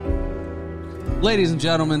Ladies and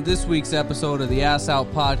gentlemen, this week's episode of the Ass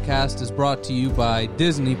Out Podcast is brought to you by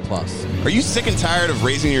Disney Plus. Are you sick and tired of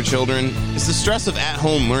raising your children? Is the stress of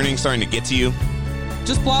at-home learning starting to get to you?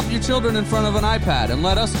 Just plop your children in front of an iPad and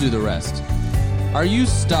let us do the rest. Are you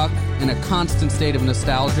stuck in a constant state of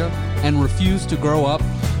nostalgia and refuse to grow up?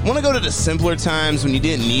 Want to go to the simpler times when you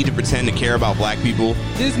didn't need to pretend to care about black people?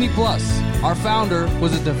 Disney Plus. Our founder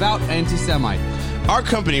was a devout anti-Semite. Our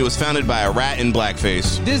company was founded by a rat in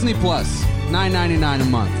blackface. Disney Plus, $9.99 a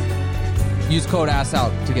month. Use code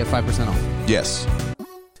ASSOUT to get 5% off. Yes.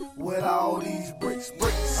 With all these bricks.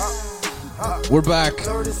 We're back.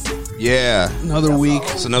 Yeah. Another week.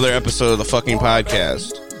 It's another episode of the fucking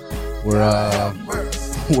podcast. We're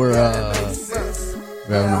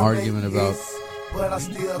having an argument about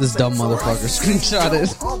this dumb motherfucker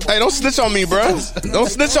screenshotted. Hey, don't snitch on me, bruh. Don't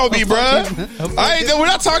snitch on me, bruh. We're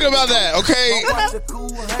not talking about that, okay?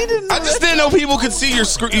 I just didn't know people could see you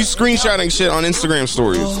screenshotting shit on Instagram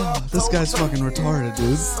stories. This guy's fucking retarded,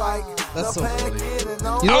 dude. That's so funny.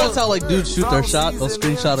 You know that's how like dudes shoot their shot? They'll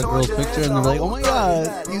screenshot a girl's picture and they're like, "Oh my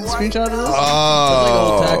god, you screenshotted this?"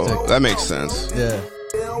 Oh, that's like an old tactic. That makes sense. Yeah.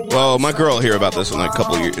 Well, my girl will hear about this in like a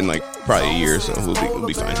couple of years, in like probably a year, so we'll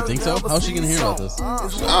be fine. You think so? How's she gonna hear about this? I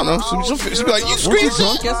don't know. She'll be like, "You Were you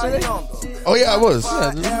screenshot?" drunk yesterday? Oh yeah, I was.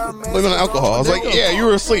 Yeah. Blaming on alcohol. I was like, "Yeah, you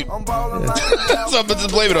were asleep." So I'm just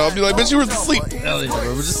blame it on. I'll be like, "Bitch, you were asleep." Hell yeah,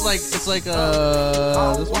 bro. But just like it's like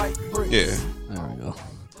this one. Yeah. There we go.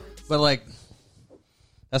 But like,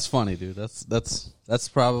 that's funny, dude. That's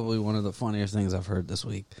probably one of the funniest things I've heard this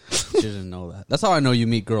week. You didn't know that. That's how I know you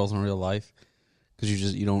meet girls in real life.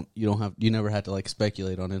 Because you never had to like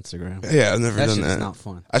speculate on Instagram. Yeah, I've never done that. That's not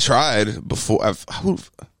fun. I tried before. I've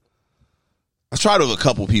tried with a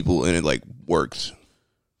couple people and it like worked.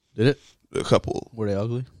 Did it? A couple. Were they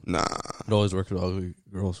ugly? Nah. It always worked with ugly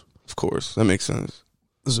girls. Of course, that makes sense.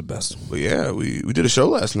 This is the best. But yeah, we did a show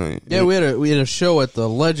last night. Yeah, we had a show at the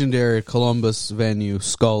legendary Columbus venue,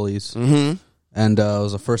 Scully's. Mm-hmm. And it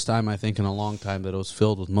was the first time I think in a long time that it was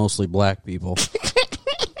filled with mostly black people.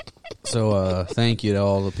 So thank you to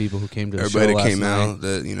all the people who came to the Everybody show last that came night. out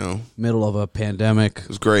that, Middle of a pandemic. It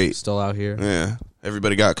was great. Still out here. Yeah.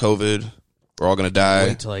 Everybody got COVID. We're all going to die.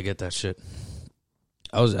 Wait till I get that shit.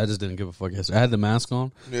 I just didn't give a fuck yesterday. I had the mask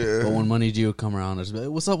on. Yeah. But when Money G would come around, I'd just be like,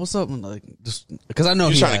 what's up? And like, just because I know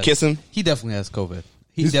You're trying to kiss him? He definitely has COVID.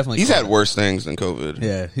 He's had worse things than COVID.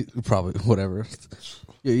 Yeah, probably, whatever.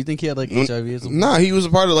 Yeah, you think he had like HIV or something? Nah, he was a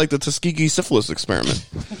part of like the Tuskegee syphilis experiment.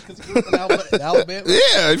 Alabama?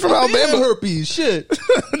 Yeah, he's from Alabama. Herpes, shit.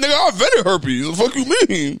 Nigga, I invented herpes. The fuck you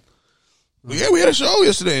mean? But yeah, we had a show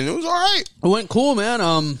yesterday and it was all right. It went cool, man.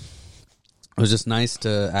 It was just nice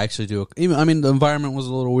to actually do the environment was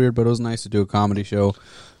a little weird, but it was nice to do a comedy show.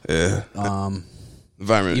 Yeah.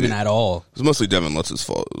 Environment. Even at all. It was mostly Devin Lutz's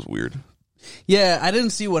fault. It was weird. Yeah, I didn't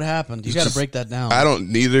see what happened. You got to break that down. I don't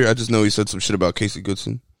neither. I just know he said some shit about Casey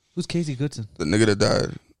Goodson. Who's Casey Goodson? The nigga that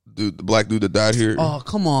died. Dude, the black dude that died here. Oh,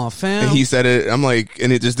 come on, fam. And he said it. I'm like,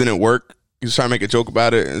 and it just didn't work. He was trying to make a joke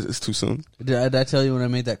about it, and it's too soon. Did I tell you when I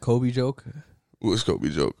made that Kobe joke? What was Kobe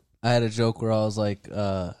joke? I had a joke where I was like,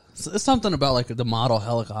 something about like the model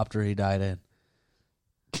helicopter he died in.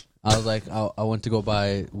 I was like, I went to go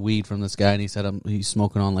buy weed from this guy, and he said he's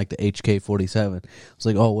smoking on like the HK-47. I was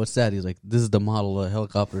like, oh, what's that? He's like, this is the model of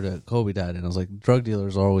helicopter that Kobe died in. I was like, drug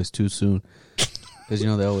dealers are always too soon. Because,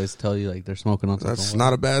 they always tell you like they're smoking on something. That's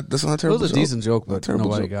not a terrible joke. It was a decent joke, but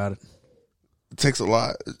nobody got it. It takes a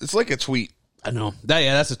lot. It's like a tweet. I know.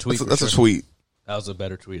 That's a tweet. That's a tweet. That was a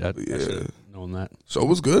better tweet. I should have known that. So it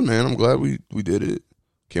was good, man. I'm glad we did it.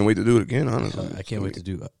 Can't wait to do it again, honestly. I can't wait to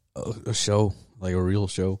do a show, like a real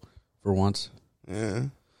show. For once. Yeah.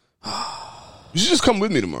 You should just come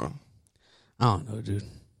with me tomorrow. I don't know, dude.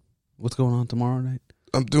 What's going on tomorrow night?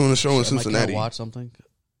 I'm doing a show in Cincinnati. Watch something?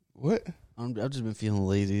 What? I've just been feeling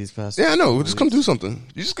lazy these past. Yeah, I know. We'll just come do something.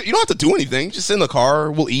 You don't have to do anything. Just sit in the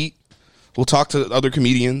car. We'll eat. We'll talk to other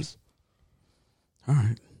comedians. All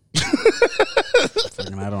right.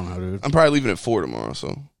 I don't know, dude. I'm probably leaving at 4 tomorrow,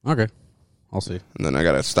 so. Okay. I'll see. And then I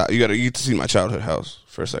gotta stop. You get to see my childhood house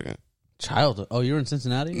for a second. Childhood? Oh, you're in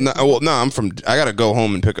Cincinnati? No, I gotta go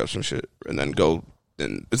home and pick up some shit, and then go.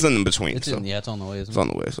 And it's in between. It's on the way. It's on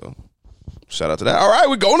the way. So, shout out to that. All right,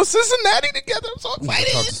 we're going to Cincinnati together. I'm so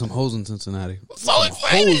excited. Talk to some hoes in Cincinnati. I'm so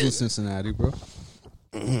excited. Hoes in Cincinnati, bro.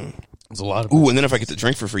 There's a lot of. Ooh, and then if I get to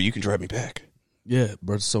drink for free, you can drive me back. Yeah,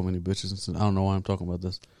 bro. There's so many bitches in Cincinnati. I don't know why I'm talking about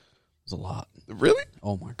this. There's a lot. Really?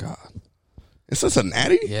 Oh my god. In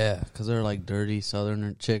Cincinnati? Yeah, because they're like dirty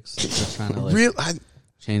Southerner chicks. They're trying to like. Really?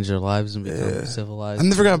 Change their lives and become civilized. I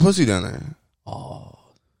never got a pussy down there. Oh,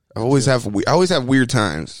 I always have weird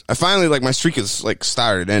times. I finally my streak is like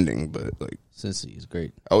started ending, but like Cincy is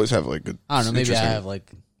great. I always have like good. I don't know. Maybe I interesting- have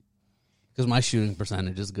like because my shooting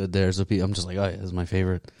percentage is good there. So I'm just like, oh yeah, this is my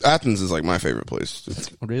favorite. Athens is like my favorite place.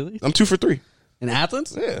 Really? I'm 2 for 3. In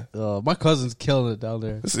Athens? Yeah, My cousin's killing it down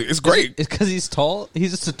there. it's great. It's because he's tall. He's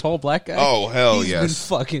just a tall black guy. Oh hell He's yes!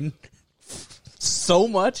 been fucking so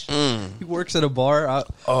much. He works at a bar. I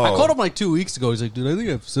Oh. called him like 2 weeks ago. He's like, dude, I think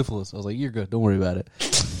I have syphilis. I was like, you're good. Don't worry about it.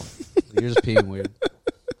 You're just peeing weird.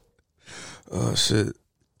 Oh shit!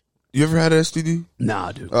 You ever had an STD?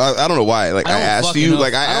 Nah, dude. I don't know why. Like I don't asked fuck you. enough-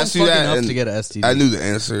 Like I don't asked you fuck that, enough and to get an STD. I knew the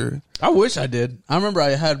answer. I wish I did. I remember I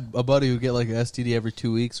had a buddy who get like an STD every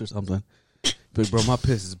 2 weeks or something. But bro, my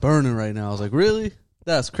piss is burning right now. I was like, really?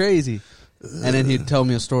 That's crazy. And then he'd tell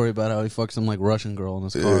me a story about how he fucked some like Russian girl in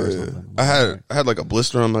his car or Yeah. something. I had like a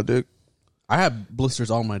blister on my dick, I had blisters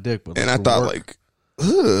on my dick, but and like, I from thought work. like,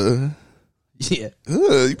 ugh, yeah.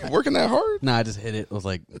 you been working that hard Nah, I just hit it with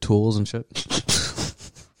like tools and shit.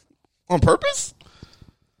 on purpose?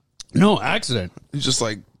 No accident. You just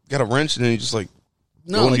like got a wrench, and then you just like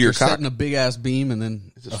No, go into like your you're cock. setting a big ass beam and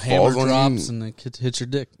then a just hammer falls on drops you. and it hits your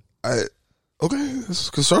dick. Okay, this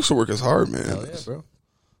construction work is hard, man. Hell yeah, bro.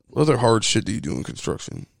 What other hard shit do you do in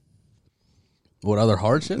construction? What other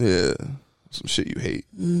hard shit? Yeah, some shit you hate.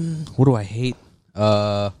 What do I hate?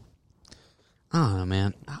 I don't know,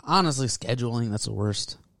 man. Honestly, scheduling, that's the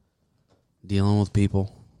worst. Dealing with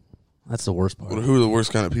people. That's the worst part. Who are the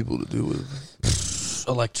worst kind of people to deal with?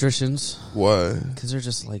 Electricians, Why? because they're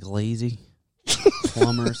just like lazy.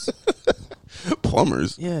 Plumbers.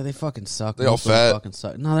 Plumbers. Yeah, they fucking suck. They all Most of them fat? Fucking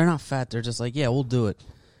suck. No, they're not fat. They're just like, yeah, we'll do it.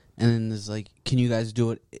 And then it's like, can you guys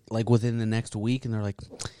do it like within the next week? And they're like,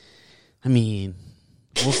 I mean,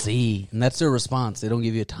 we'll see. And that's their response. They don't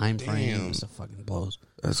give you a time frame. Damn. It just fucking blows.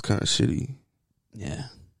 That's kind of shitty. Yeah.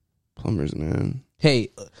 Plumbers, man. Hey,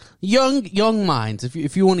 young minds,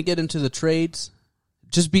 if you want to get into the trades,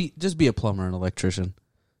 just be a plumber and electrician.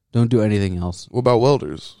 Don't do anything else. What about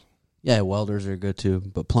welders? Yeah, welders are good too,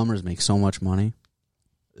 but plumbers make so much money.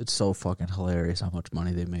 It's so fucking hilarious how much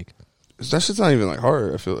money they make. That shit's not even like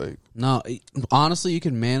hard. I feel like. No, honestly, you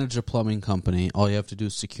can manage a plumbing company. All you have to do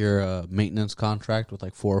is secure a maintenance contract with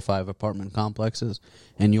like 4 or 5 apartment complexes,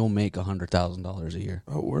 and you'll make $100,000 a year.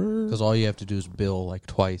 Oh, word. Because all you have to do is bill like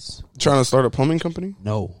twice. Trying to start a plumbing company?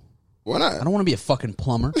 No, Why not? I don't want to be a fucking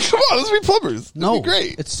plumber. Come on, let's be plumbers. No, That'd be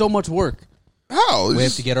great. It's so much work. How? We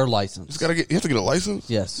have to get our license. You have to get a license.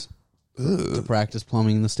 Yes, to Ugh. practice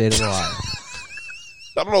plumbing in the state of Ohio.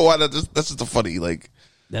 I don't know why that's just a funny like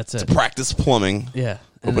That's it. practice plumbing. Yeah,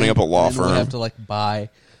 Opening up a law and then firm. We have to like buy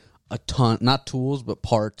a ton, not tools, but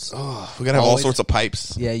parts. Oh, we gotta have all Always- sorts of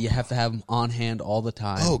pipes. Yeah, you have to have them on hand all the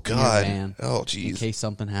time. Oh in your God. van, Oh in jeez. case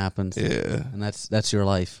something happens. Yeah. And that's your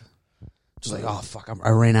life. Just like, oh fuck, I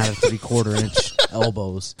ran out of 3/4 inch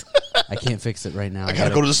elbows. I can't fix it right now. I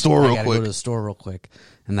gotta go to the store real I gotta quick. go to the store real quick,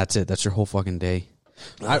 and that's it. That's your whole fucking day.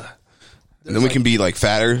 And then we can be like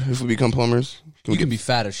fatter if we become plumbers. You can be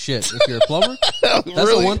fat as shit if you're a plumber. That's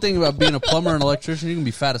Really? the one thing about being a plumber and electrician. You can be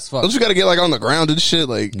fat as fuck. Don't you gotta get like on the ground and shit?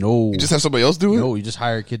 Like No. you just have somebody else do it. No, you just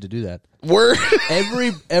hire a kid to do that. Word.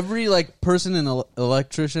 Every like person in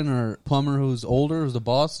electrician or plumber who's older, who's the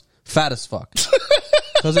boss, fat as fuck.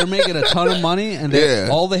 Because they're making a ton of money, and Yeah.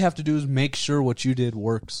 all they have to do is make sure what you did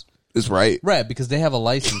works. It's right. Right, because they have a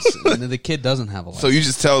license, and the kid doesn't have a license. So you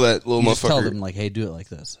just tell that little you just tell motherfucker them, like, hey, do it like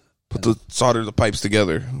this. put the solder the pipes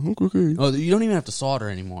together. Okay. Oh, you don't even have to solder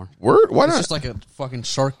anymore. Word? Why It's not? just like a fucking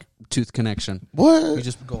shark tooth connection. What? You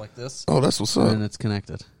just go like this, Oh, that's what's and up. then it's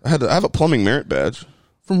connected. I have a plumbing merit badge.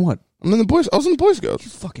 From what? I was in the Boy Scouts.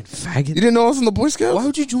 Fucking faggot. You didn't know I was in the Boy Scouts? Why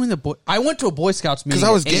would you join the Boy? I went to a Boy Scouts meeting Because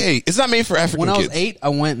I was at 8. gay. It's not made for African When I was kids. 8, I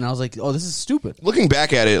went and I was like, oh, this is stupid. Looking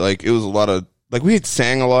back at it, like it was a lot of like we had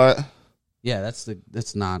sang a lot. Yeah,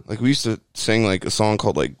 that's not. Like we used to sing like a song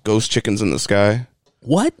called like "Ghost Chickens in the Sky."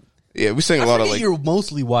 What? Yeah, we sang a lot of like. You're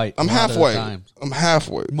mostly white. I'm a lot of the halfway. times. I'm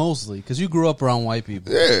halfway. Mostly, because you grew up around white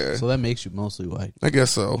people. Yeah. So that makes you mostly white. I guess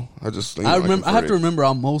so. I just. I remember. I have to remember.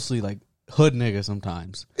 I'm mostly like hood nigga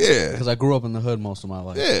sometimes Yeah. because I grew up in the hood most of my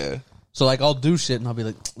life. Yeah. So like I'll do shit and I'll be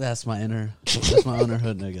like, that's my inner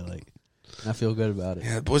hood nigga. Like, and I feel good about it.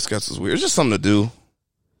 Yeah. Boy Scouts is weird. It's just something to do.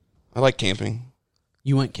 I like camping.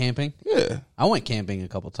 You went camping? Yeah. I went camping a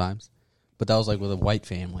couple times, but that was like with a white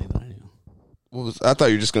family that I knew. I thought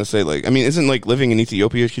you were just gonna say like. I mean, isn't like living in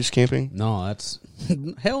Ethiopia just camping? No, that's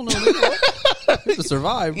hell no. Nigga, what? You have to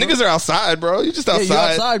survive. Bro. Niggas are outside, bro. You just Yeah, outside. you're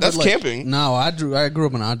outside, That's but, like, camping. No, I grew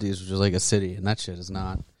up in Addis, which is like a city, and that shit is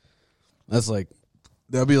not. That's like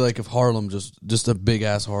that'd be like if Harlem just a big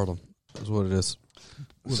ass Harlem is what it is.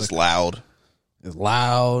 It's just loud. It's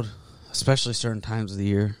loud, especially certain times of the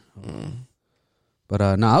year.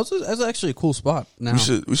 But no, it was actually a cool spot. Now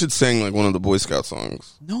We should sing like one of the Boy Scout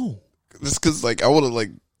songs. no. Just because like I would have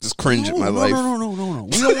like just cringe at my life. No.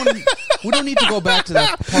 We don't need to go back to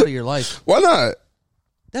that part of your life. Why not?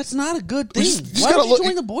 That's not a good thing. just Why gotta would you look-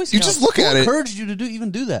 join the Boy Scouts? you just look Who at it. encouraged you to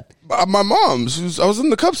even do that? My mom, I was in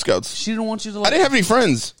the Cub Scouts. She didn't want you to. I Like, didn't have any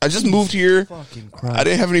friends. I just moved here. fucking Christ. I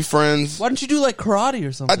didn't have any friends. Why didn't you do like karate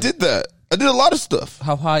or something? I did that. I did a lot of stuff.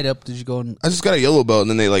 How high up did you go? I just got a yellow belt, and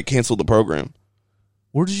then they like canceled the program.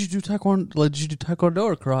 Where did you do taekwondo? Like, did you do taekwondo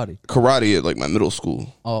or karate? Karate at like my middle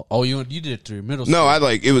school. Oh, you did it through your middle school. No,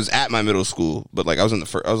 it was at my middle school, but like I was in the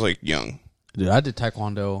first. I was like young. Dude, I did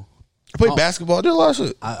taekwondo. I played basketball. I did a lot of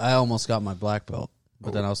shit. I almost got my black belt,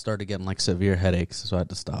 but then I started getting like severe headaches, so I had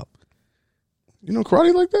to stop. You know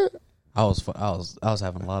karate like that? I was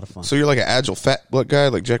having a lot of fun. So you're like an agile fat black guy,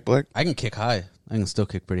 like Jack Black. I can kick high. I can still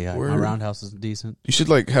kick pretty high. Word. My roundhouse is decent. You should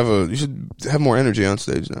like you should have more energy on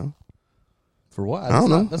stage now. For what? I don't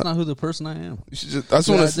know. That's not who the person I am. You should just, I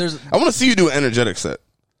want to see you do an energetic set.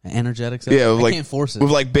 An energetic set? Yeah, I like, can't force it. with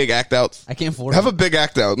like big act outs. I can't force Have it. a big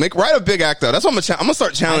act out. Write a big act out. That's what I'm gonna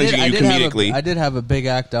start challenging you comedically. I did have a big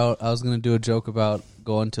act out. I was going to do a joke about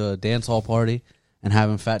going to a dance hall party and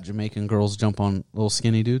having fat Jamaican girls jump on little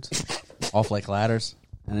skinny dudes off like ladders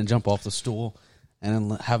and then jump off the stool and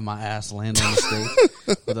then have my ass land on the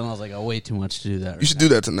stage. But then I was like, oh, way too much to do that. You should do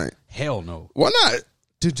that tonight. Hell no. Why not?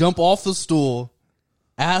 To jump off the stool,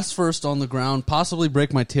 ass first on the ground, possibly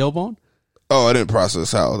break my tailbone. Oh, I didn't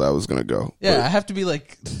process how that was gonna go. Yeah, But I have to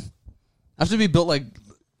be built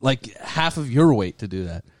like half of your weight to do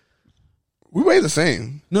that. we weigh the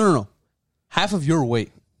same. No. Half of your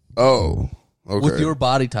weight Oh, okay. with your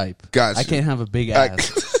body type. Gotcha. I can't have a big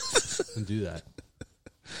ass and do that.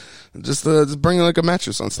 just bring like a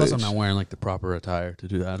mattress on stage. Plus, I'm not wearing like the proper attire to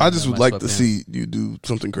do that. I just would like to sweatpants. see you do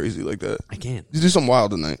something crazy like that. I can't. You do something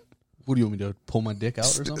wild tonight. What do you want me to pull my dick out or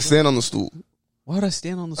something? Stand on the stool. Why would I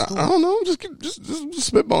stand on the stool? I don't know. Just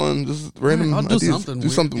spitballing. Just random I'll do ideas. something. Do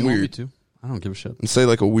weird. something You want me weird to? I don't give a shit. and say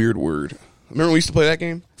like a weird word. Remember we used to play that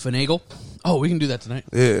game? Finagle. Oh, we can do that tonight.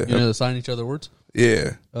 Yeah. You know, assign each other words.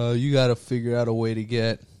 Yeah. You got to figure out a way to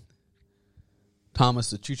get Thomas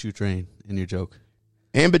the choo-choo train in your joke.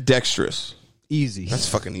 Ambidextrous. Easy. That's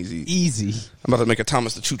fucking easy. Easy. I'm about to make a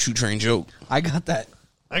Thomas the choo-choo train joke. I got that.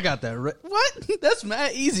 What? That's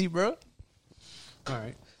mad easy, bro. All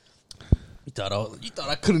right. You thought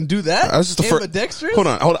I couldn't do that? That was just the first. Ambidextrous? Hold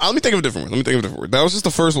on. Let me think of a different word. That was just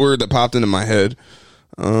the first word that popped into my head.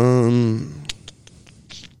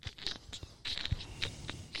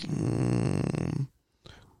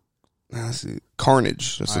 Let's see.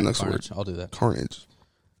 Carnage. That's the All right, next Carnage. word. I'll do that. Carnage.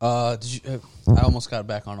 Did you? I almost got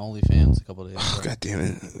back on OnlyFans a couple of days ago. Oh, God damn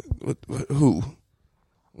it. Who?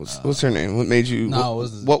 What's her name? What made you? No, what, it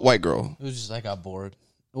was- what white girl? It was just I got bored.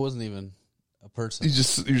 It wasn't even a person. You're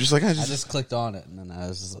just like I I just clicked on it, and then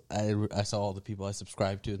I saw all the people I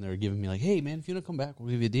subscribed to, and they were giving me like, "Hey, man, if you don't come back, we'll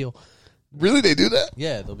give you a deal." really they do that?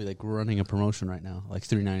 Yeah, they'll be like, "We're running a promotion right now, like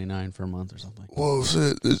 $3.99 for a month or something." Whoa,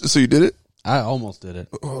 shit. So you did it? I almost did it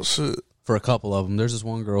Oh shit. for a couple of them. There's this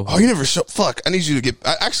one girl. Oh, you never show. Fuck. I need you to get.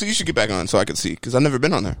 Actually, you should get back on so I can see because I've never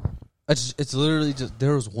been on there. It's literally just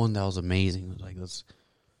there was one that was amazing. It was like this.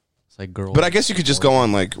 It's like girls. But I guess you could just go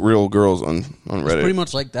on like real girls on Reddit. It's pretty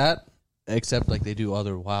much like that, except like they do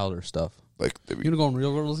other wilder stuff. Like, You gonna go on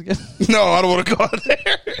Real Girls again? no, I don't want to go on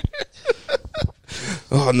there.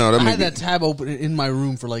 Oh no, that I made had me, that tab open in my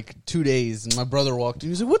room for like 2 days, and my brother walked in.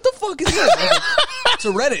 He said, "What the fuck is this?" I was like, it's a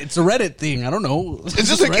Reddit. It's a Reddit thing. I don't know. It's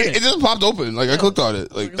just like it just popped open. Like I clicked on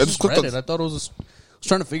it. Like I just clicked Reddit. on. I thought it was. I was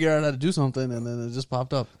trying to figure out how to do something, and then it just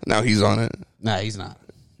popped up. Now he's on it. Nah, he's not.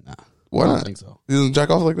 Nah, Why I don't not? think so. He doesn't jack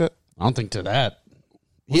off like that. I don't think to that.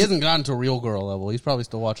 He hasn't gotten to real girl level. He's probably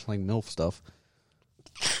still watching like MILF stuff.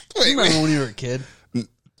 Wait, You remember when you were a kid?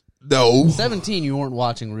 no. 17, you weren't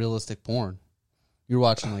watching realistic porn. You were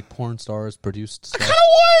watching like porn stars produced I stuff. kind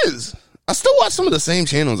of was. I still watch some of the same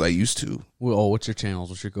channels I used to. Oh, what's your channels?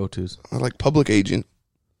 What's your go-tos? I like Public Agent.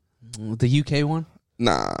 The UK one?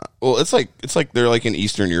 Nah. Well, it's like they're like in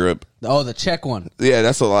Eastern Europe. Oh, the Czech one. Yeah,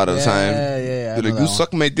 that's a lot of the time. Yeah. Did you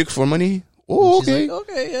suck my dick for money? Oh, She's okay. like,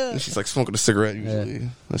 okay, yeah. And she's like smoking a cigarette usually.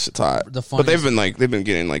 That shit's hot. The But they've funniest- been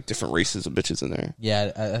getting like different races of bitches in there.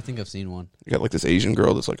 Yeah, I think I've seen one. You got like this Asian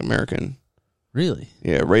girl that's like American. Really?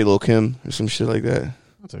 Yeah, Ray Lil Kim or some shit like that.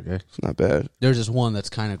 That's okay. It's not bad. There's this one that's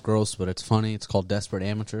kind of gross, but it's funny. It's called Desperate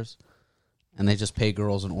Amateurs. And they just pay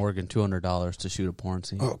girls in Oregon $200 to shoot a porn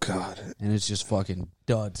scene. Oh God. And it's just fucking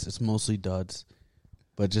duds. It's mostly duds.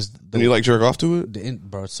 But just... And you like jerk off to it?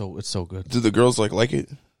 Bro, it's so good. Do the girls like it?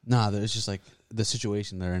 Nah, it's just like the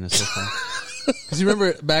situation they're in is so fun. Because you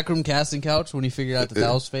remember Backroom Casting Couch when you figured out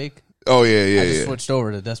that was fake? Oh yeah. I just switched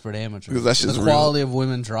over to Desperate Amateur. Because that shit's the real. quality of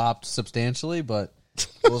women dropped substantially, but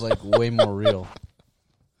it was like way more real.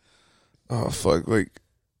 Oh fuck! Like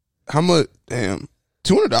how much? Damn,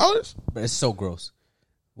 $200. But it's so gross.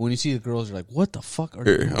 When you see the girls, you're like, "What the fuck are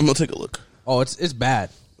Here, you?" I'm gonna take a look. Oh, it's bad.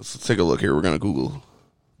 Let's take a look here. We're gonna Google.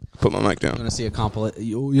 Put my mic You're down. gonna see a compilation.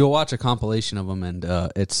 You'll watch a compilation of them, and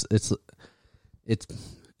it's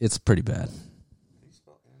pretty bad.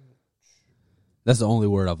 That's the only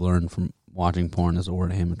word I've learned from watching porn is the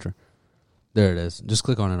word amateur. There it is. Just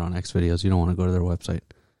click on it on X videos. You don't want to go to their website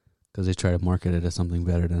because they try to market it as something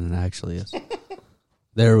better than it actually is.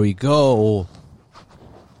 There we go.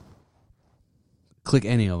 Click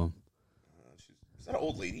any of them. Is that an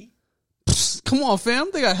old lady? Psst, come on, fam.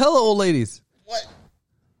 They got hella old ladies. What?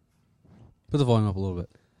 Put the volume up a little bit.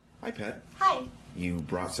 Hi, Pet. Hi. You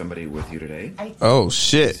brought somebody with you today. Oh This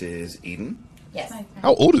shit! is Eden. Yes.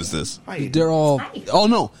 How old is this? Hi, Eden. They're all. Hi. Oh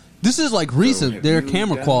no, this is like recent. have Their you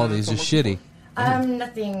camera done, quality is just someone shitty.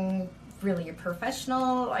 Nothing really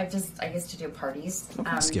professional. I used to do parties. Skip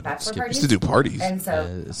it, bachelor skip it. parties. Used to do parties. And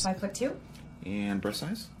so, Yes. 5'2". And breast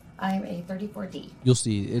size? I'm a 34D. You'll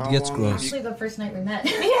see. It How gets long gross. Actually, the first night we met.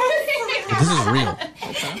 This is real.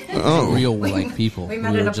 Oh, Real like people. we We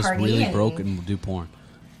met were at a just party really and- broke and would do porn.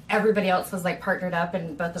 Everybody else was like partnered up,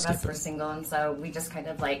 and both of us Skip it. were single, and so we just kind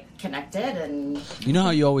of like connected. And You know how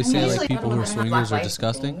you always say Usually like people I who don't are have swingers black are lights and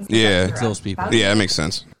disgusting? things, Yeah. but It's those people. yeah, that makes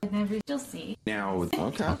sense. You'll see. Now,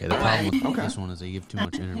 okay. Okay, the problem with Okay. this one is they give too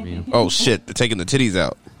much interview. Oh shit! They're taking the titties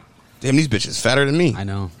out. Damn, these bitches fatter than me. I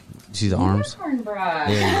know. You see the arms? Unicorn bra.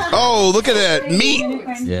 Yeah. Oh, look at that meat.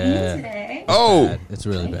 Yeah. Today. Oh, Bad. It's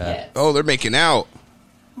really bad. oh, they're making out.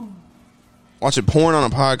 Watching porn on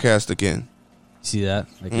a podcast again. You see that?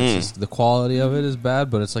 Like it's just, the quality of it is bad,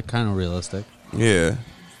 but it's like kind of realistic. Yeah,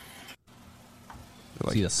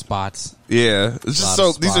 See the spots. yeah. It's just Lot so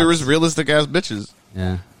of these are spots. just realistic ass bitches.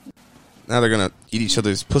 Yeah. Now they're gonna eat each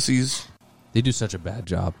other's pussies. They do such a bad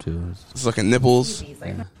job too. It's like nipples. These,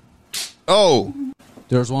 like, Oh,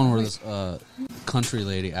 There was one where this country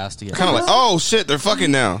lady asked to get kind of like oh shit, they're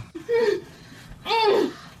fucking now.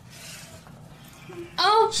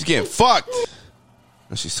 Oh, She's getting fucked.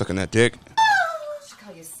 And she's sucking that dick. I should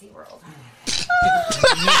call you SeaWorld.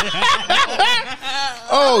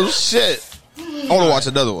 Oh shit! I want to watch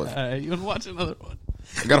another one. you want to watch another one?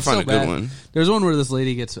 I gotta find So a good bad. one. There's one where this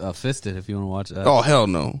lady gets fisted. If you want to watch that, Oh hell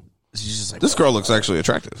no! she's just like This girl looks actually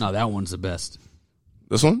attractive. No, that one's the best.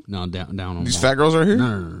 This one? No, down on These one. fat girls right here?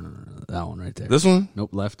 No, that one right there. This one? Nope,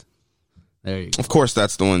 left. There you go. Of course,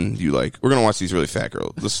 that's the one you like. We're gonna watch these really fat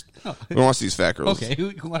girls. We're gonna watch these fat girls. Okay,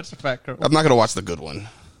 we can watch the fat girl. I'm not gonna watch the good one.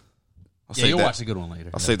 I'll Yeah, save you'll that. watch the good one later.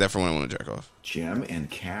 I'll save that for when I want to jack off. Jim and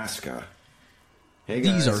Casca. Hey,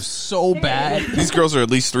 guys. These are so bad. These girls are at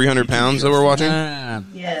least 300 pounds that we're watching. I'd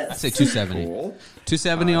Yes. say 270. Cool.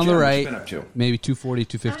 270 on Jim, the what you right. been up to? Maybe 240,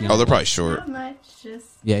 250 on Oh, the they're probably left. short. Not much, just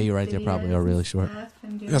Yeah, you're right. They probably are really short.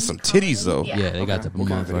 They got some titties though. Yeah. Yeah, they got the What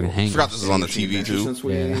kind of motherfucking video? hangers. Forgot this is on the TV too. Since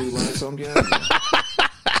we Yeah. last filmed yet?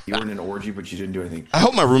 You were in an orgy, but you didn't do anything. I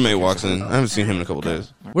hope my roommate walks in. I haven't seen him in a couple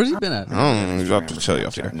days. Where's he been at? I don't know. I'll have to tell you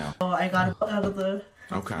off here. No. oh, I got it out of the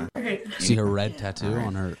Okay. See her red tattoo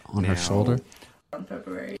on her Now- shoulder. on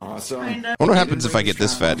February. Awesome. Kind of. I wonder what happens if I get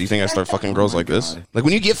this fat. Do you think I start fucking girls like this? Like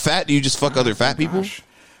when you get fat, do you just fuck other fat people? Gosh.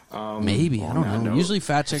 Maybe I on don't that know. note, Usually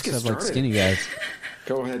fat let's chicks get have like started. skinny guys.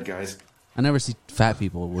 Go ahead, guys. I never see fat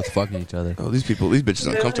people with fucking each other. Oh, these bitches That was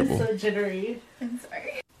uncomfortable. so jittery. I'm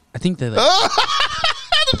sorry. I think they like.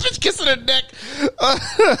 The bitch kissing her neck.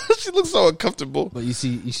 She looks so uncomfortable. But you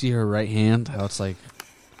see her right hand. How it's like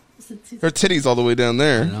Her titties all the way down I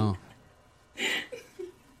there. know.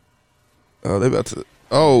 Oh, they about to.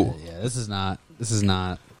 Oh, Yeah, this is not.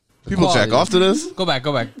 people jack Quality. off to this. Go back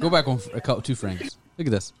one, two frames. Look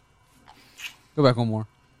at this. Go back one more.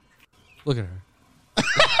 Look at her.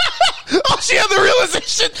 Oh, she had the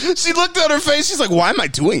realization. She looked at her face. She's like, "Why am I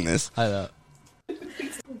doing this?" I know.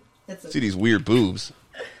 See these weird boobs.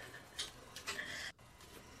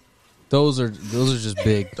 Those are just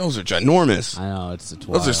big. Those are ginormous. I know it's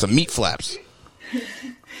Those are some meat flaps.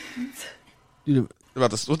 Dude, They're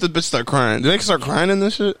about to. What did the bitch start crying? Did they start crying in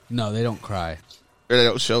this shit? no, they don't cry. Or they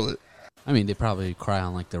don't show it? I mean, they probably cry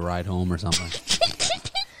on like the ride home or something.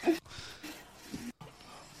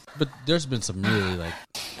 But there's been some really like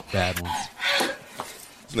bad ones.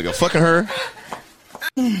 This nigga fucking her.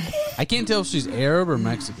 I can't tell if she's Arab or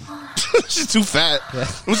Mexican. She's too fat.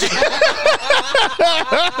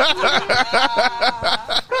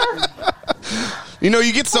 You know,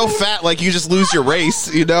 you get so fat, like you just lose your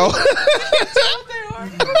race. You know.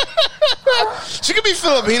 She could be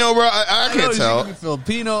Filipino, bro. I can't tell.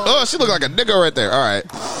 Filipino. Oh, she look like a nigga right there. All right.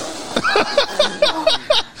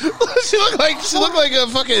 She looked like a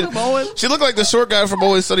fucking. She looked like the short guy from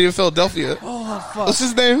Always Sunny in Philadelphia. Oh fuck! What's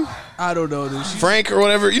his name? I don't know, dude. Frank or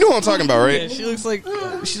whatever. You know what I'm talking about, right? Yeah, she looks like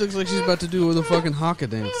she's about to do the fucking haka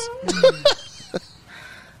dance.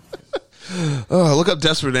 Oh, look up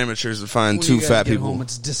Desperate Amateurs and find When two you gotta fat get people. home,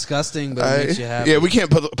 it's disgusting, but it makes you happy. Yeah, we can't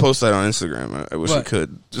post that on Instagram. I wish we But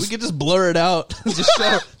could. we could just blur it out. Just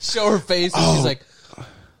show her face, and she's like,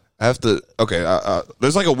 I have to. Okay,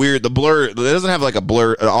 there's like a weird. The blur. It doesn't have like an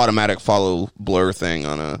automatic follow blur thing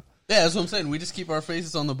on a. yeah, that's what I'm saying. We just keep our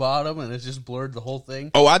faces on the bottom, and it's just blurred the whole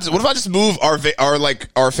thing. Oh, what if I just move our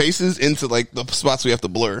faces into like the spots we have to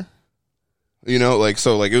blur? You know, like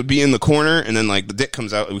so, like it would be in the corner, and then like the dick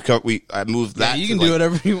comes out. I move that. Yeah, you can do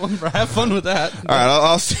whatever you want. Have fun with that. All right,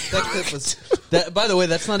 I'll see. That clip was. By the way,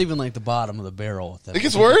 that's not even like the bottom of the barrel. With that. It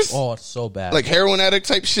gets worse? Oh, it's so bad. Like heroin addict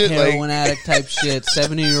type shit. Heroin addict type shit.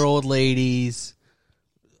 70-year-old ladies.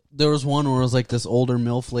 There was one where it was like this older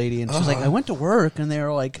MILF lady, and she's like, I went to work, and they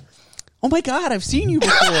were like, oh my God, I've seen you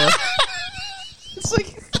before. It's like,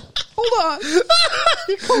 hold on.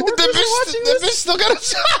 The bitch still got a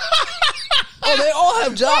job. Oh, they all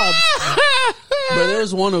have jobs. But there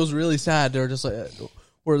was one that was really sad. They were just like,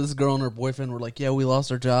 where this girl and her boyfriend were like, yeah, we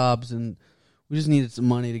lost our jobs, and we just needed some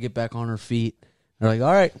money to get back on our feet. They're like,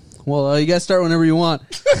 all right, well, you guys start whenever you want.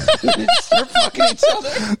 They just start fucking each other.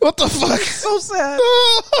 What the fuck? So sad.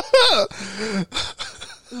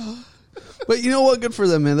 But you know what? Good for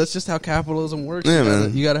them, man. That's just how capitalism works. Yeah,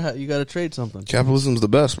 man. You gotta trade something. Capitalism's the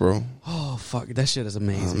best, bro. Oh fuck, that shit is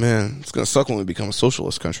amazing. Oh, man, it's gonna suck when we become a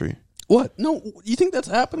socialist country. What? No, you think that's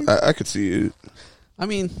happening? I could see it. I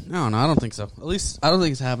mean, no, I don't think so. At least I don't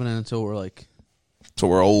think it's happening until we're like, So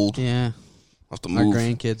we're old. yeah, Have to our move.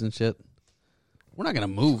 grandkids and shit. We're not gonna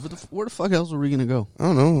move. Where the fuck else are we gonna go? I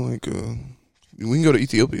don't know. Like we can go to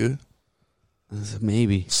Ethiopia.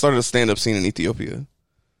 Maybe. Started a stand-up scene in Ethiopia.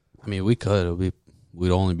 I mean, we could.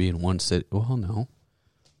 We'd only be in one city. Well, no,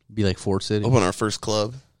 it'd be like 4 cities. Open our first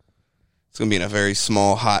club. It's gonna be in a very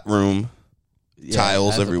small, hot room. Yeah,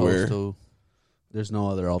 tiles as everywhere. opposed to, there's no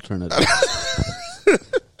other alternative.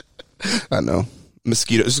 I know.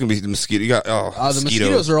 Mosquito. This is gonna be the mosquito. You got The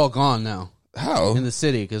mosquitoes are all gone now How? in the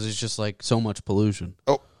city because it's just like so much pollution.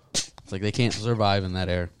 Oh, It's like they can't survive in that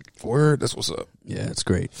air. word. That's what's up. Yeah, it's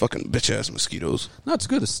great. Fucking bitch ass mosquitoes. No, it's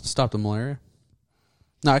good to stop the malaria.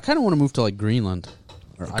 No, I kind of want to move to like Greenland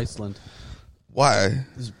or Iceland. Why?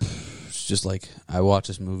 It's just like I watched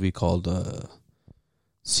this movie called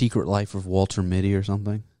Secret Life of Walter Mitty or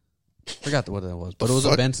something. Forgot what that was, but it was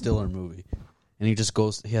a Ben Stiller movie. And he just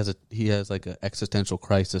goes. He has like an existential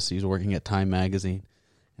crisis. He's working at Time magazine,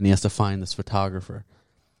 and he has to find this photographer.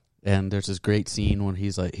 And there's this great scene when he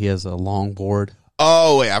has a longboard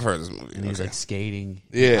Oh wait, I've heard this movie. and he's like skating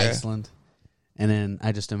Yeah. in Iceland. And then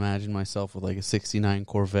I just imagine myself with like a '69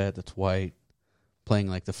 Corvette that's white, playing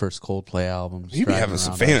like the first Coldplay album. just You be driving having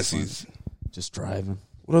some around fantasies. Iceland, just driving.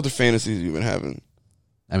 What other fantasies you been having?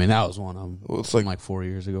 I mean, that was one of them. Well, it's From like- like 4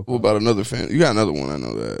 years ago. What about another fan? You got another one? I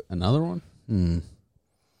know that. Another one?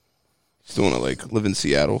 Still want to like live in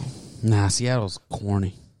Seattle. Nah, Seattle's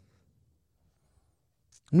corny.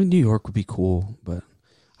 I mean, New York would be cool, but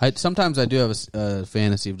sometimes I do have a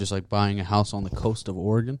fantasy of just like buying a house on the coast of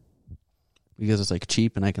Oregon because it's like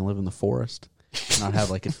cheap and I can live in the forest and I'd have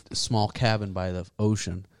like a small cabin by the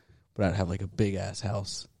ocean, but I'd have like a big ass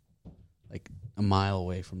house like a mile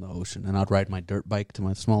away from the ocean, and I'd ride my dirt bike to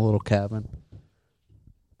my small little cabin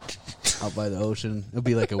out by the ocean. It'd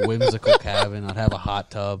be like a whimsical cabin. I'd have a hot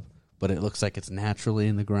tub, but it looks like it's naturally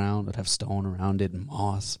in the ground. I'd have stone around it and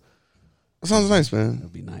moss. That sounds nice, man.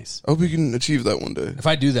 It'd be nice. I hope you can achieve that one day. If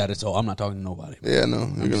I do that, I'm not talking to nobody. Yeah, no,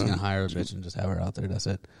 I'm just gonna hire a bitch and just have her out there. That's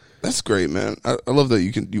it. That's great, man. I love that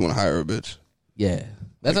you want to hire a bitch. Yeah,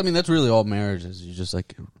 that's really all marriage is. You just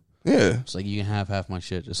like, Yeah, it's like you can have half my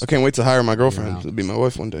shit. Just I can't wait to hire my girlfriend Around. to be my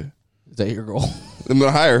wife one day. is that your goal? I'm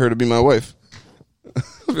gonna hire her to be my wife.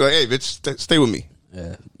 I'll be like, hey, bitch, stay with me.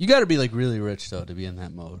 Yeah, you got to be like really rich though to be in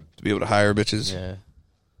that mode. To be able to hire bitches, Yeah,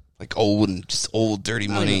 like old dirty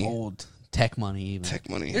Not even money, old tech money, even tech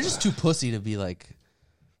money. They're just too pussy to be like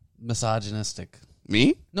misogynistic.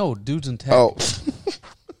 Me? No, dudes in tech. Oh,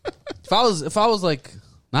 If I was like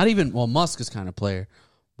not even Musk is kind of player,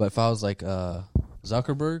 but if I was like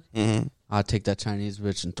Zuckerberg, I'd take that Chinese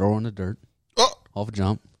bitch and throw her in the dirt oh, off a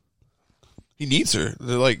jump. he needs her.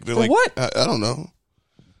 They're like what? I don't know.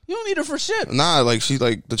 You don't need her for shit. Nah, like she's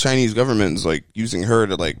like the Chinese government is like using her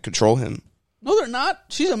to like control him. No, they're not.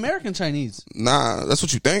 She's American Chinese. Nah, that's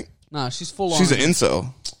what you think. Nah, she's full on. She's an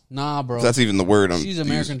incel. Nah, bro. If that's even the word. She's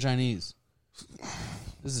American Chinese.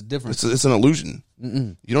 This is different. It's an illusion.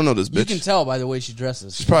 You don't know this bitch. You can tell by the way she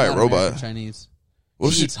dresses. She's probably not a robot. American Chinese.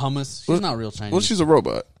 What She eats hummus. She's not real Chinese. Well, she's a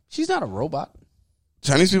robot. She's not a robot.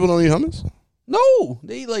 Chinese people don't eat hummus? No,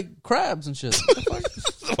 they eat like crabs and shit. What the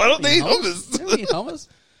fuck? Why don't they eat They hummus? don't eat hummus.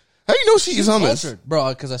 How do you know she eats hummus? Cultured. Bro,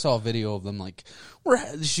 because I saw a video of them like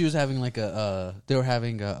she was having like they were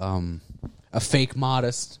having a fake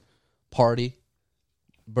modest party.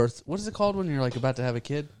 Birth. What is it called when you're like about to have a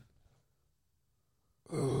kid?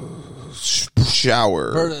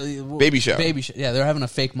 Shower. Baby shower. Yeah, they're having a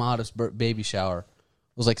fake modest baby shower.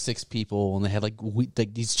 It was like 6 people, and they had like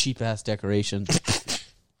these cheap ass decorations.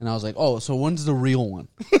 And I was like, oh, so when's the real one?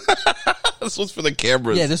 This one's for the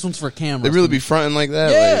cameras. Yeah, this one's for cameras. They really be fronting like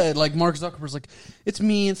that? Yeah, like Mark Zuckerberg's like, it's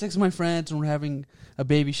me and 6 of my friends, and we're having a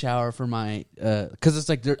baby shower for my... Because it's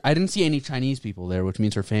like, I didn't see any Chinese people there, which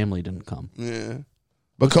means her family didn't come. Yeah.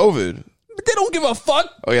 But COVID. But they don't give a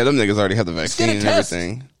fuck. Oh, yeah, them niggas already have the vaccine and test.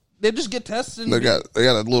 everything. They just get tested. They got a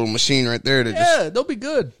little machine right there. They'll be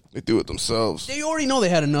good. They do it themselves. They already know they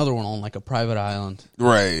had another one on like a private island.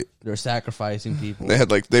 Right. They're sacrificing people.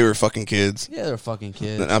 They were fucking kids. Yeah, they're fucking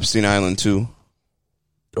kids. And Epstein Island too.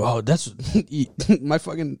 Oh, that's my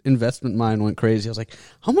fucking investment mind went crazy. I was like,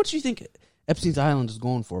 how much do you think Epstein's Island is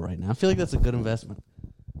going for right now? I feel like that's a good investment.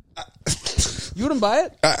 You wouldn't buy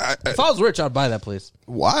it? If I was rich, I'd buy that place.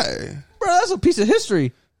 Why? Bro, that's a piece of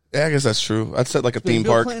history. Yeah, I guess that's true. I'd set like a theme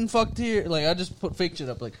Bill park. Clinton fucked here. Like, I just put fake shit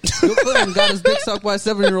up. Like, Bill Clinton got his dick sucked by a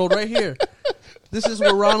 7-year-old right here. This is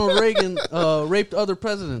where Ronald Reagan raped other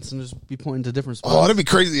presidents, and just be pointing to different spots. Oh, that'd be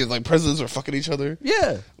crazy if like presidents are fucking each other.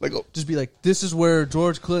 Yeah. Like, Just be like, this is where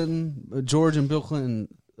George and Bill Clinton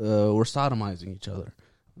were sodomizing each other.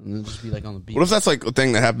 And then just be like on the beach. what if that's like a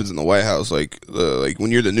thing that happens in the White House? Like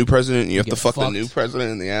when you're the new president, and you have to get fuck the fucked. new president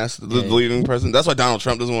in the ass, the leading president. That's why Donald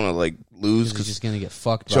Trump doesn't want to like lose He's because just going to get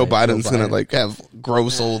fucked Joe by Biden's gonna like have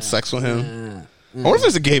gross old sex with him. I wonder if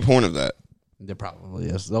there's a gay porn of that. There probably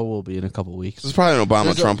is. There will be in a couple weeks. There's probably an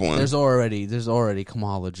Obama Trump one. There's already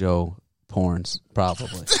Kamala Joe porns,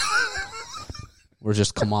 probably. We're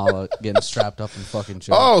just Kamala getting strapped up in fucking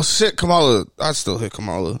Joe. Oh shit, Kamala! I'd still hit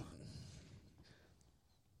Kamala.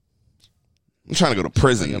 I'm trying to go to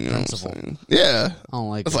prison. Like a you know what I'm principal. saying? Yeah, I don't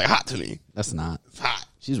like that's it. like hot to me. That's not. It's hot.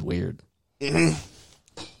 She's weird.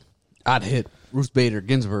 I'd hit Ruth Bader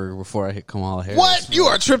Ginsburg before I hit Kamala Harris. What? You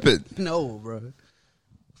are tripping. No, bro.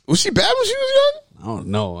 Was she bad when she was young? I don't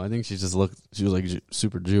know. I think she just looked. She was like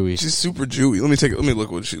super Jewy. She's super Jewy. Let me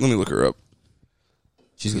look her up.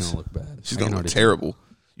 She's gonna look bad. She's gonna look terrible.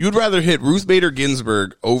 You'd rather hit Ruth Bader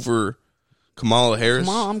Ginsburg over Kamala Harris?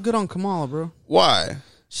 Kamala, I'm good on Kamala, bro. Why?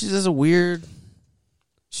 She's just a weird.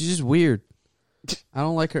 She's just weird. I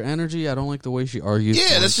don't like her energy. I don't like the way she argues.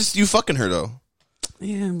 Yeah, that's just you fucking her though.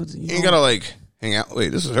 Yeah, but You ain't gotta like hang out. Wait,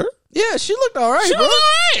 this is her? Yeah, she looked all right, She bro. was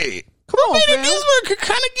alright. Come on, Bader fam. Ginsburg could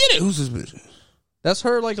kind of get it. Who's this bitch? That's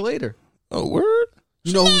her. Like later. Oh, word.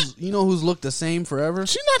 You know who's looked the same forever?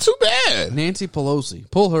 She's not too bad. Nancy Pelosi.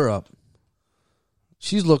 Pull her up.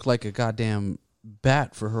 She's looked like a goddamn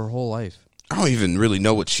bat for her whole life. I don't even really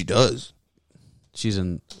know what she does. She's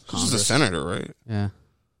in She's a Congress. senator, right? Yeah.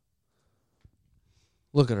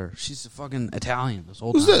 Look at her. She's a fucking Italian this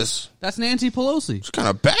whole Who's time. this? That's Nancy Pelosi. She's kind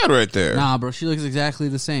of bad right there. Nah, bro. She looks exactly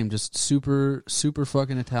the same. Just super, super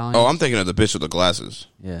fucking Italian. Oh, I'm thinking of the bitch with the glasses.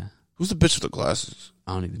 Yeah. Who's the bitch with the glasses?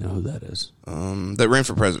 I don't even know who that is. That ran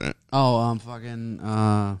for president. Oh, fucking,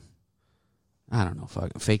 I don't know,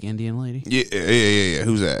 fucking fake Indian lady. Yeah.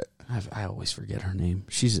 Who's that? I always forget her name.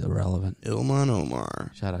 She's irrelevant. Ilhan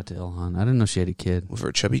Omar. Shout out to Ilhan. I didn't know she had a kid. With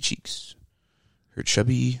her chubby cheeks. Her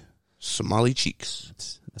chubby Somali cheeks.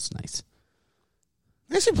 That's nice.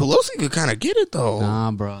 Nancy Pelosi could kind of get it, though.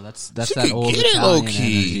 Nah, bro. That's She that could old get it Italian low-key.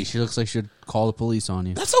 energy. She looks like she'd call the police on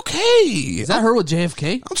you. That's okay. Is that her with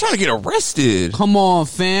JFK? I'm trying to get arrested. Come on,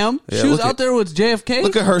 fam. Yeah, She was look out at- there with JFK.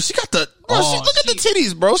 Look at her. She got the... Bro, Oh, look at the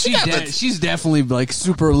titties, bro. She got the... She's definitely like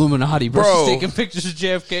super Illuminati, bro. Bro. She's taking pictures of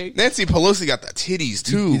JFK. Nancy Pelosi got the titties,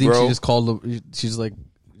 too, You think bro. she just called the... She's like...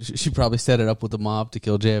 She probably set it up with the mob to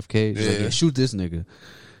kill JFK. She's like, Yeah. yeah, shoot this nigga.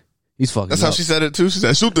 He's fucking That's how up. she said it, too. She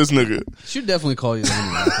said, shoot this nigga. She'd definitely call you that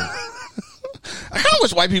anyway. I kind of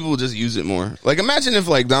wish white people would just use it more. Like, imagine if,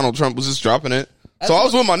 like, Donald Trump was just dropping it. So I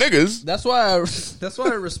was with my niggas. That's why I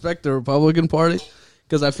respect the Republican Party,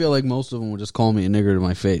 because I feel like most of them would just call me a nigger to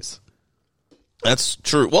my face. That's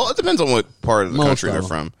true. Well, it depends on what part of the Most country of they're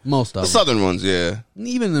them. from. Most of The them. southern ones, yeah.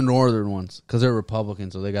 Even the northern ones, because they're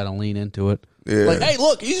Republicans, so they got to lean into it. Yeah. Like, hey,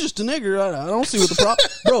 look, he's just a nigger. I don't see what the problem.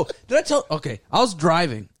 Bro, did I tell? Okay, I was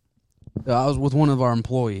driving. I was with one of our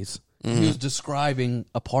employees. He was describing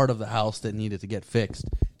a part of the house that needed to get fixed.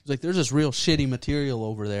 He's like, "There's this real shitty material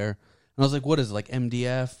over there," and I was like, "What is it, like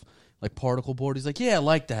MDF, like particle board?" He's like, "Yeah, I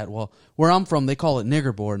like that." Well, where I'm from, they call it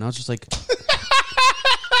nigger board, and I was just like,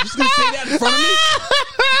 Just gonna say that in front of me?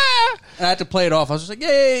 And I had to play it off. I was just like,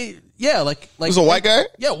 yay, yeah, like It was a white guy?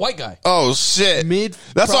 Yeah, white guy. Oh shit. Mid.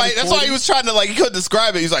 That's why probably he 40s. was trying to he couldn't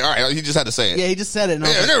describe it. He's like, all right, he just had to say it. Yeah, he just said it, and I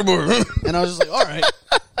was, Yeah, like, nigger. and I was just like, all right,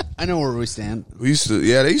 I know where we stand. They used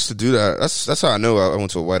to do that. That's how I know I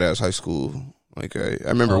went to a white ass high school. Like I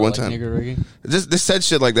remember one time, nigger rigging. they said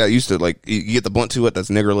shit like that. Used to you get the blunt to it. That's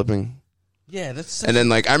nigger lipping. Yeah, that's. And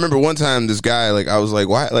then I remember one time this guy I was like,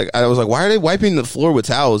 why? Why are they wiping the floor with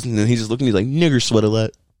towels? And then he just looked at me like, nigger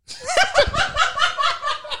sweaterlet.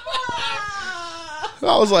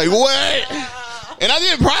 I was like, what? And I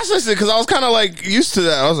didn't process it because I was kind of used to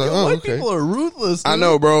that. I was like, oh, white okay. people are ruthless. Dude. I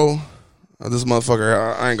know, bro. This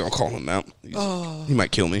motherfucker, I ain't gonna call him out. He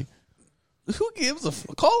might kill me. Who gives a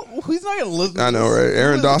call? He's not gonna listen. I know, to this. right?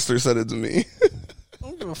 Aaron Doster said it to me. I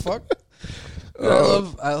don't give a fuck. Dude,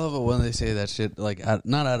 I love it when they say that shit,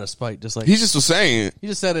 not out of spite, just He just was saying it. he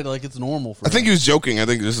just said it like it's normal for I think him. he was joking. I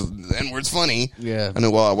think this is the N-word's funny. Yeah. I know a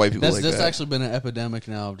lot of white people That's that. actually been an epidemic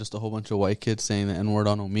now of just a whole bunch of white kids saying the N-word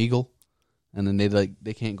on Omegle, and then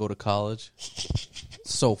they can't go to college.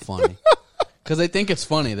 So funny. Because they think it's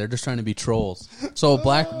funny. They're just trying to be trolls. So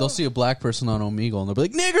they'll see a black person on Omegle, and they'll be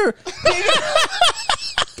like, nigger!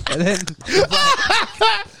 And then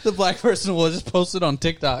the black person will just post it on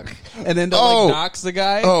TikTok, and then they'll dox the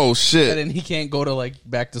guy. Oh shit! And then he can't go to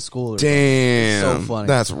back to school. Or Damn, something. So funny.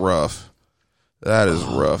 That's rough. That is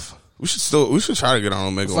rough. We should try to get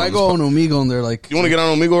on Omegle. If I go on Omegle and they're like, you want to get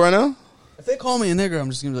on Omegle right now? If they call me a nigger, I'm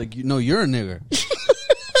just gonna be like, no, you're a nigger.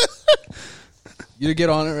 You get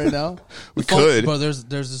on it right now? We could. But there's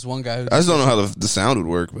this one guy who I just don't know how the sound would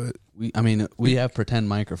work, but we have pretend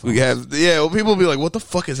microphones. we have. Yeah, well, people will be like, "What the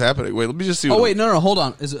fuck is happening?" Wait, let me just see. Oh wait, no, hold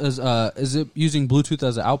on. Is it using Bluetooth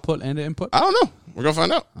as an output and an input? I don't know. We're gonna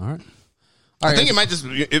find out. All right. I think it might just.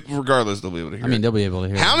 Regardless, they'll be able to hear. they'll be able to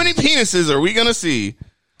hear. How many penises are we gonna see?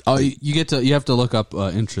 Oh, you have to look up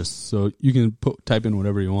interests, so you can type in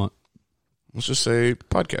whatever you want. Let's just say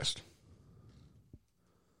podcast.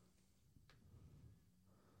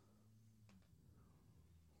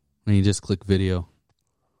 And you just click video.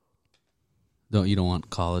 You don't want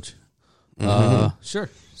college. Sure.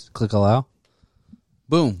 Just click allow.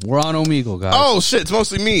 Boom. We're on Omegle, guys. Oh shit! It's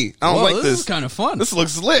mostly me. I don't like this. This is kind of fun. This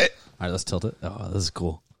looks lit. All right, let's tilt it. Oh, this is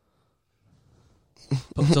cool.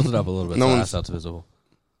 Tilt it up a little bit. No so one's- that's visible.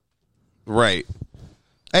 Right.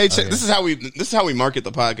 Hey, check. This is how we market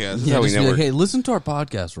the podcast. This is how we just be like, network. hey, listen to our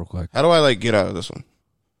podcast real quick. How do I get out of this one?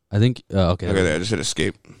 I think. Okay. Okay, there. I just hit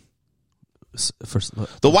escape. First, The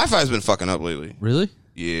Wi-Fi has been fucking up lately. really?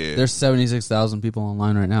 Yeah. There's 76,000 people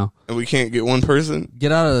online right now. And we can't get one person.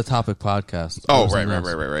 Get out of the topic podcast. Oh, Or right. something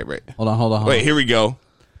else. Hold on. Hold on. Wait, here we go.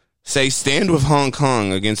 Say stand with Hong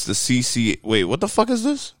Kong against the CC. Wait, what the fuck is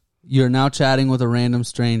this? You're now chatting with a random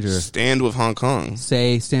stranger. Stand with Hong Kong.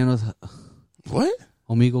 Say stand with What?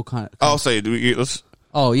 Omegle. I'll say. Let's.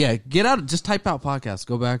 Oh yeah, get out. Just type out podcast.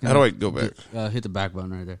 Go back. And How do I go back? Hit the back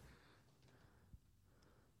button right there.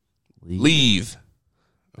 Leave.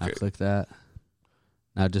 Now Okay. click that.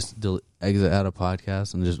 Now just exit out of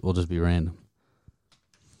podcast and we'll just be random.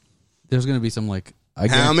 There's gonna be some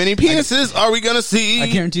How many penises are we gonna see? I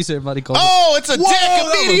guarantee everybody calls. Oh, it's a Whoa, that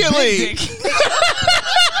was dick a immediately. big dick.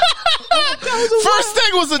 First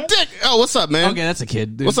thing was a dick. Oh, what's up, man? Okay, that's a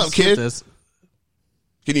kid. Dude. What's up, Skip kid? This.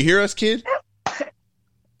 Can you hear us, kid?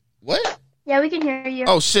 What? Yeah, we can hear you.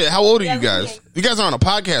 Oh shit! How old are Yeah, you we guys? can. You guys are on a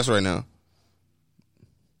podcast right now.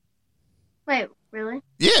 Wait, really?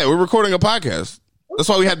 Yeah, we're recording a podcast. That's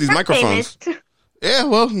why we have these Not microphones. famous. Yeah,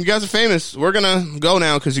 well, you guys are famous. We're gonna go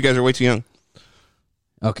now because you guys are way too young.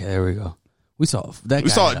 Okay, there we go. We saw that. We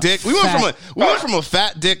guy saw had a dick. We went from a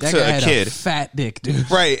fat dick that to guy a had kid. fat dick, dude.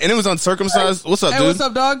 Right, and it was uncircumcised. What's up, Hey, dude? what's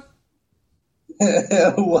up, dog?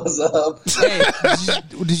 What's up? Hey,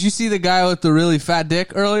 did you see the guy with the really fat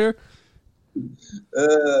dick earlier?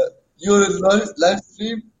 You're in live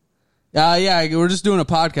stream? Yeah, we're just doing a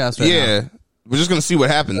podcast right now. Yeah, we're just gonna see what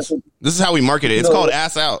happens. This is how we market it. It's called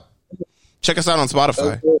Ass Out. Check us out on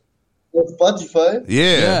Spotify. On Spotify?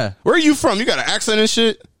 Yeah. Where are you from? You got an accent and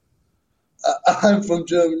shit? I'm from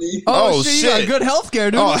Germany. Oh, shit, you got shit. good healthcare,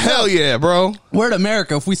 dude. Oh, What's hell up? yeah, bro. We're in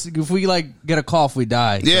America. If we get a cough, we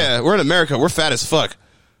die. Yeah, we're in America. We're fat as fuck.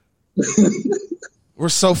 We're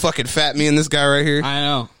so fucking fat, me and this guy right here. I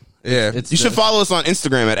know. Yeah. It's You should the- follow us on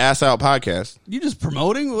Instagram at Ass Out Podcast. You just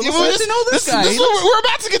promoting? Let's Yeah, well, get to know this guy. this is what we're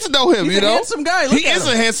about to get to know him, He's you a know? handsome guy. Look He at is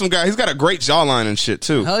him. a handsome guy. He's got a great jawline and shit,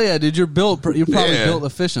 too. Hell yeah, dude. You're probably Yeah. built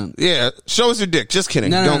efficient. Yeah. Show us your dick. Just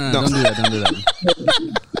kidding. No, don't do that. Don't do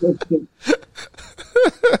that.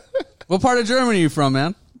 What part of Germany are you from,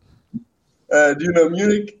 man? Do you know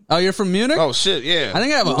Munich? Oh, you're from Munich? Oh shit, yeah. I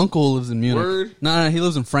think I have an uncle who lives in Munich. Word? No, he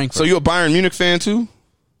lives in Frankfurt. So you a Bayern Munich fan too?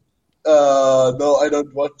 No, I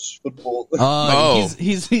don't watch football. Oh.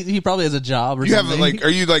 He probably has a job or You have something. like? Are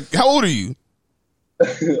you like? How old are you?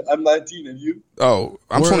 I'm 19, and you? Oh,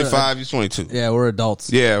 I'm We're, 25. You're 22. Yeah, we're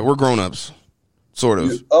adults. Yeah, we're grown ups, sort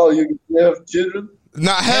of. You have children?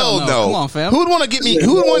 Not hell no. no. Come on, fam. Who would want to get me?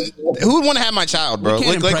 Who would want to have my child, bro? We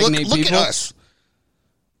can't Look impregnate at people. us.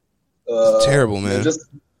 It's terrible, man. Just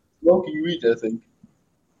smoking weed, I think.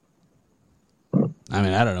 I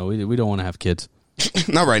mean, I don't know. We don't want to have kids.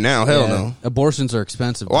 Not right now. Hell Yeah. no. Abortions are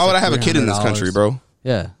expensive. Why It's would I like have a kid in this $300. country, bro?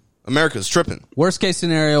 Yeah. America's tripping. Worst case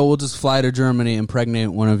scenario, we'll just fly to Germany, impregnate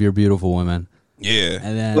one of your beautiful women, Yeah.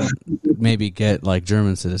 and then maybe get like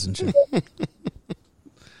German citizenship.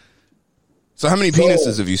 So how many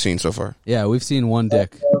penises have you seen so far? Yeah, we've seen one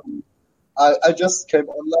dick. I just came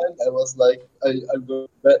online. I was like, I'm going to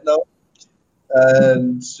bed now.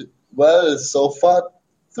 And, well, so far,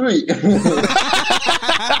 3.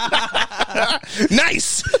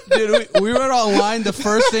 Nice. Dude, we went online. The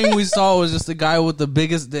first thing we saw was just the guy with the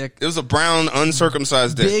biggest dick. It was a brown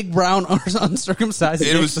uncircumcised dick. Big brown uncircumcised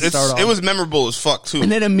dick to start off. It was memorable as fuck too. And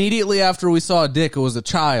then immediately after we saw a dick, it was a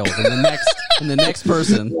child, and the next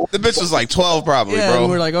person. The bitch was like 12 probably, Yeah, bro. and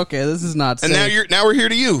we're like, okay, this is not and safe. now we're here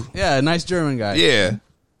to you. Yeah, nice German guy. Yeah.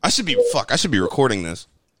 I should be recording this.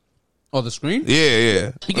 Oh, the screen?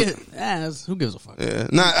 Yeah. You get, who gives a fuck? Yeah.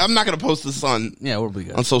 Nah, I'm not gonna post this on Yeah, we'll be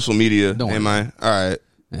good. social media. Don't am worry. I? All right.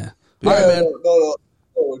 Yeah. All right, man. No,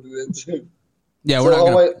 do it. Yeah, we're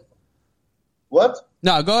not gonna. What?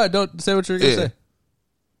 No, go ahead. Don't say what you're gonna Yeah.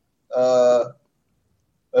 say.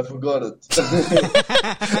 I forgot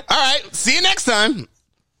it. All right. See you next time.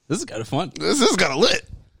 This is kind of fun. This is kind of lit.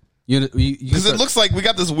 You Because it looks like we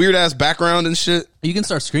got this weird ass background and shit. You can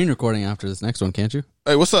start screen recording after this next one, can't you?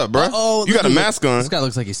 Hey, what's up, bro? Oh, you got a mask on. This guy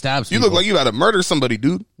looks like he stabs You people. look like you about to murder somebody,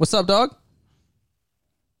 dude. What's up, dog?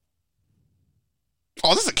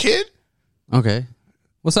 Oh, this is a kid? Okay.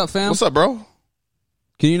 What's up, fam? What's up, bro?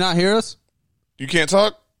 Can you not hear us? You can't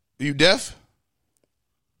talk? Are you deaf?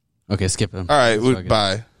 Okay, skip him. All right, Let's fuck it.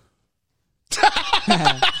 bye.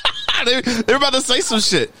 They're about to say some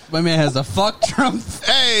shit. My man has a fuck Trump.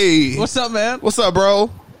 Hey. What's up, man? What's up, bro?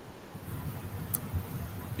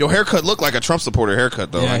 Your haircut looked like a Trump supporter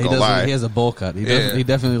haircut, though. Yeah, I ain't he gonna does. lie. He has a bowl cut. Yeah. He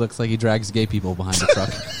definitely looks like he drags gay people behind the truck.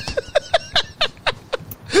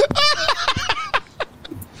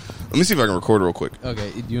 Let me see if I can record real quick.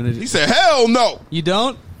 Okay, you want to? He said, hell no. You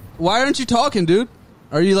don't? Why aren't you talking, dude?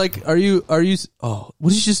 Are you? Oh, what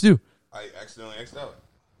did you just do? I accidentally X'd out.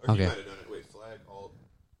 Okay. You might have done it. Wait, flag, alt.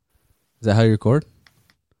 Is that how you record?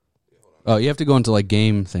 Oh, you have to go into like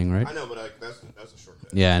game thing, right? I know, but that's a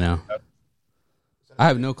shortcut. Yeah, I know. I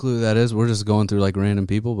have no clue who that is. We're just going through like random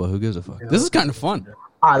people, but who gives a fuck? This is kind of fun.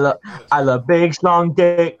 I love big strong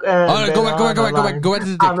dick. Oh, go back to the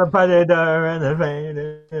dick. I'm the predator and the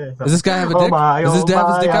vader. Does this guy have a dick? Does this guy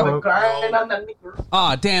have his dick out?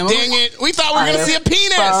 Ah, damn. Dang it. We thought we were going to see a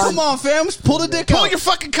penis. Come on, fam. Just pull the dick Pull out. your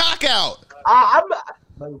fucking cock out.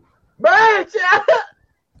 Man,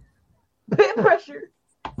 peer pressure.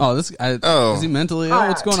 Oh, this guy. Oh. Is he mentally ill?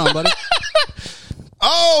 What's going on, buddy?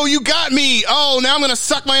 Oh, you got me. Oh, now I'm going to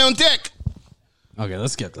suck my own dick. Okay,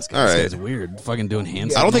 let's skip this guy. All This right. guy's weird. Fucking doing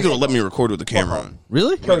hand I don't think it'll let me record with the camera on.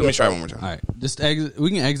 Really? Let me try one more time. All right. Just exit. We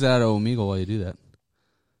can exit out of Omegle while you do that.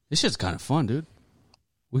 This shit's kind of fun, dude.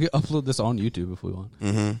 We can upload this on YouTube if we want.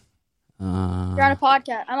 Mm-hmm. You're on a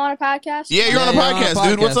podcast. I'm on a podcast. Yeah, you're on a podcast,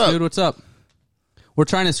 dude. What's up? Dude, what's up? We're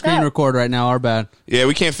trying to screen record right now. Our bad. Yeah,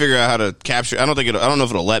 we can't figure out how to capture. I don't know if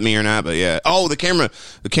it'll let me or not, but yeah. Oh, the camera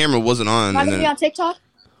wasn't on. Am I and gonna be then, on TikTok?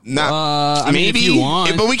 not, I mean, maybe, if you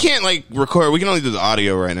want. but we can't like record. We can only do the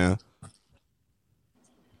audio right now.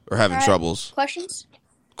 We're having All right. troubles. Questions?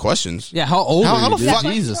 Questions? Yeah, how old How are you, the dude? fuck-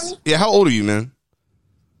 Jesus. Yeah, how old are you, man?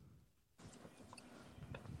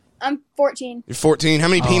 I'm 14. You're 14. How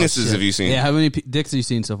many Oh, penises shit. have you seen? Yeah, how many dicks have you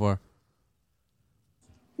seen so far?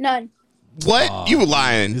 None. What? Oh, you were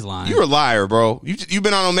lying. he's lying. You're a liar, bro. You've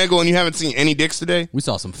been on Omegle and you haven't seen any dicks today? We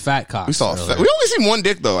saw some fat cocks. We saw. earlier. We only seen one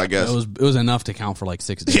dick though, I guess. It was enough to count for like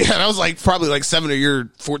 6 dicks. Yeah, that was like probably like 7 of your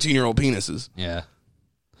 14-year-old penises. Yeah.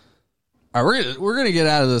 All right, we're gonna get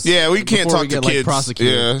out of this. Yeah, we can't before talk we to get, like, kids.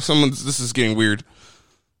 prosecuted. Yeah, this is getting weird.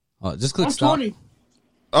 Just click I'm stop. 20.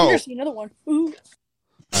 Oh, Here's another one. Ooh.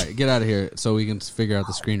 All right, get out of here so we can figure out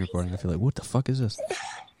the screen recording. I feel like, what the fuck is this?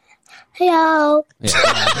 Hello. Yeah, get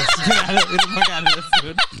the fuck out of this,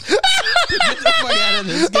 dude. Get the fuck out of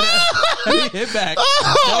this. Get out. Hit back.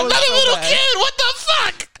 oh That was not a so little bad. kid. What the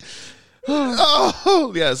fuck?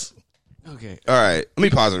 Oh, yes. Okay. All right, let me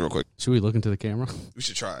pause it real quick. Should we look into the camera? We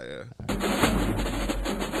should try. Yeah.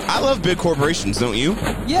 I love big corporations, don't you?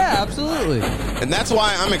 Yeah, absolutely. And that's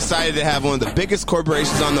why I'm excited to have one of the biggest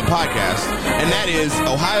corporations on the podcast, and that is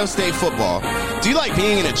Ohio State football. Do you like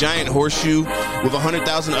being in a giant horseshoe with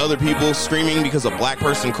 100,000 other people screaming because a black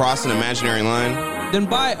person crossed an imaginary line? Then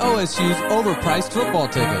buy OSU's overpriced football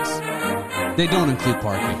tickets. They don't include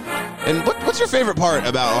parking. And what's your favorite part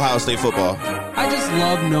about Ohio State football? I just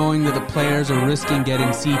love knowing that the players are risking getting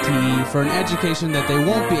CTE for an education that they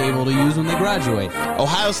won't be able to use when they graduate.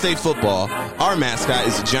 Ohio State football, our mascot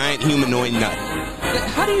is a giant humanoid nut.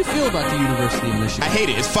 How do you feel about the University of Michigan? I hate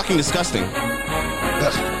it. It's fucking disgusting.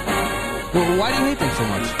 Well, why do you hate them so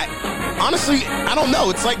much? Honestly, I don't know.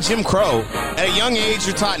 It's like Jim Crow. At a young age,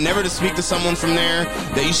 you're taught never to speak to someone from there,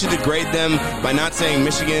 that you should degrade them by not saying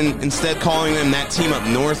Michigan, instead calling them that team up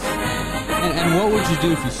north. And what would you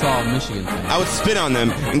do if you saw a Michigan fan? I would spit on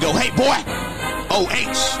them and go, hey, boy!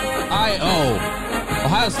 O-H! I-O.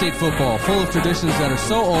 Ohio State football, full of traditions that are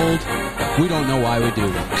so old, we don't know why we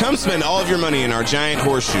do them. Come spend all of your money in our giant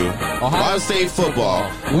horseshoe. Ohio State football.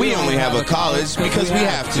 We only have a college because we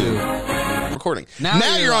have to. Recording.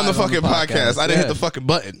 Now you're on the fucking podcast. I didn't hit the fucking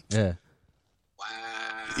button. Yeah. Wow.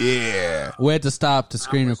 Yeah. We had to stop to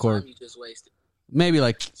screen record. You just wasted. Maybe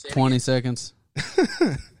like 20 seconds.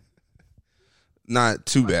 Not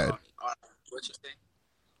too bad. What you think?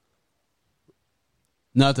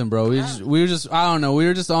 Nothing, bro. We were just I don't know. We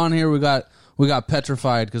were just on here. We got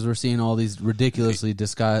petrified because we're seeing all these ridiculously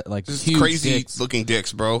disguised, like Just huge crazy dicks. looking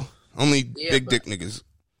dicks, bro. Only big dick niggas.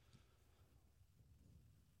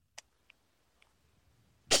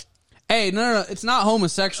 Hey, no, it's not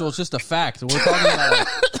homosexual. It's just a fact. We're talking about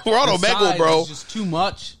like, We're on the Omegle, size bro. is just too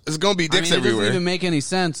much. It's gonna be dicks It everywhere. doesn't even make any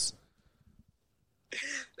sense.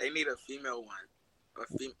 They need a female one. Or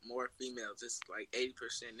more females. It's like 80%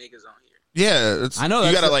 niggas on here. Yeah, I know, You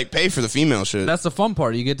that's gotta the- like pay for the female shit. That's the fun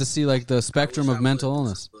part. You get to see like the spectrum of mental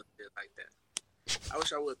illness. I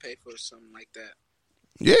wish I would pay for something like that.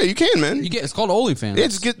 Yeah, you can, man. It's called OnlyFans. Yeah,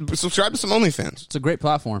 just subscribe to some OnlyFans. It's a great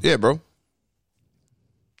platform. Yeah, bro.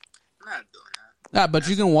 I'm not doing that. Yeah, but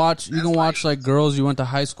you can watch like girls you went to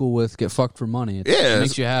high school with get fucked for money. It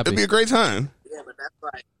makes you happy. It'd be a great time. Yeah, but that's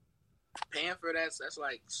like paying for that. That's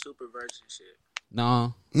like super virgin shit.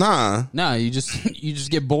 No, Nah. you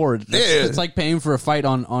just get bored. It's like paying for a fight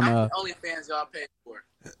on OnlyFans y'all pay for.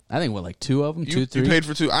 I think what, like two of them, You 3. paid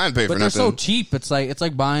for 2. I didn't pay But for they're nothing. so cheap. It's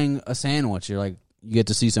like buying a sandwich. You're like, you get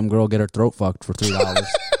to see some girl get her throat fucked for $3.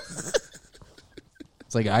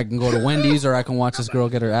 It's like I can go to Wendy's or I can watch this girl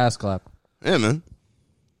get her ass clapped. Yeah, man.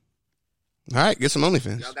 All right, get some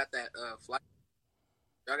OnlyFans. Y'all got that flight?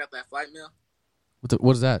 Y'all got that flight meal?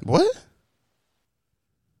 What is that? What?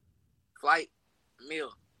 Flight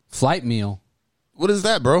meal. Flight meal. What is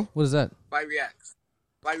that, bro? What is that? Flight reacts.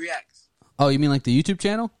 Flight reacts. Oh, you mean like the YouTube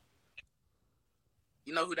channel?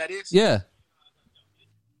 You know who that is? Yeah.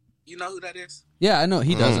 You know who that is? Yeah, I know.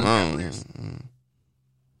 He doesn't.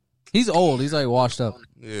 He's old. He's like washed up.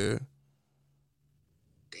 Yeah.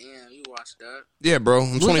 Damn, you watched that. Yeah, bro.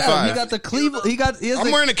 I'm Look at him. 25. He got the Cleveland.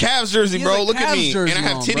 I'm wearing a Cavs jersey, he has bro. a Look at Cavs me. jersey And I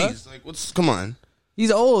have on, titties. bro. Like, come on.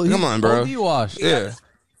 He's old. Come on, bro. He washed. Yeah.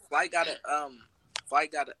 Flight got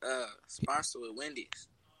a sponsor with Wendy's.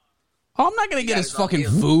 Oh, I'm not gonna get got his his own fucking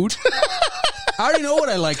meal. food. I already know what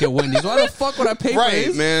I like at Wendy's. Why the fuck would I pay for Right,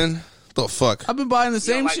 this? man. The fuck? I've been buying the You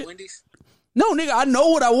don't same like shit. Wendy's? No, nigga, I know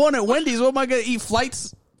what I want at Wendy's. What am I gonna eat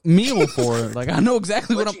flights meal for? Like, I know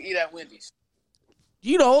exactly what What I'm. you eat at Wendy's?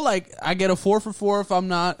 You know, like I get a 4 for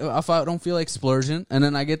 $4 if I don't feel like splurging, and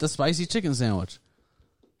then I get the spicy chicken sandwich.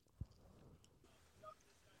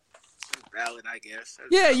 Valid, I guess.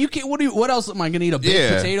 Yeah, you can. What else am I gonna eat? A baked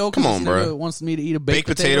Yeah, potato? 'Cause come on, this bro. nigga wants me to eat a Baked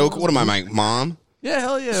baked potato? What am I, my mom? Yeah,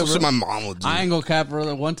 hell yeah, That's bro. what my mom would do. I ain't gonna cap,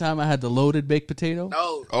 brother. One time I had the loaded baked potato.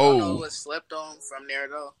 No. Oh. You know what slept on from there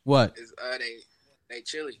though? What? Is they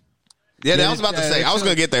chili. Yeah, Yeah, I was about to yeah, say. I was chili.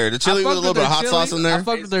 going to get there. The chili I with a fucked little bit of their hot chili. sauce in there. I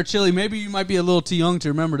fucked with their chili. Maybe you might be a little too young to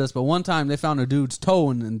remember this, but one time they found a dude's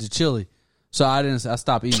toe in the chili, so I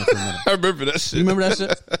stopped eating it for a minute. I remember that shit. You remember that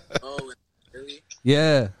shit? Oh, really?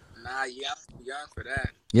 Yeah. Nah, yeah, I'm too young for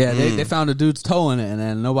that. Yeah, they found a dude's toe in it, and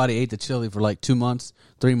then nobody ate the chili for like 2 months,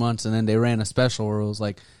 3 months, and then they ran a special where it was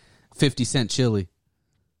like 50-cent chili.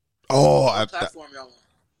 Oh, What platform y'all on?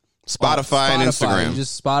 Spotify and Instagram.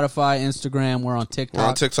 Just Spotify, Instagram. We're on TikTok. We're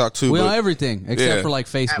on TikTok too. We're but on everything except Yeah. for like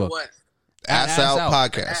At Facebook. what? Ass Out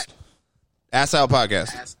Podcast. Ass Out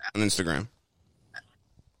Podcast Ass Out. on Instagram.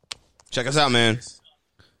 Check us out, man.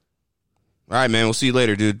 All right, man. We'll see you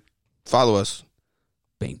later, dude. Follow us.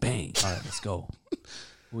 Bang bang. All right, let's go.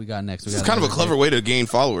 Who we got next? We This got is kind of a another clever way to gain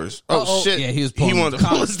followers. Oh, shit. Yeah, he was pulling wanted to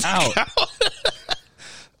pull his dick out.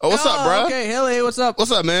 Oh, what's up, bro? Okay, hey, what's up?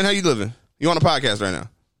 What's up, man? How you living? You on a podcast right now?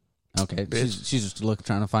 Okay, she's just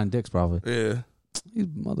trying to find dicks, probably. Yeah. These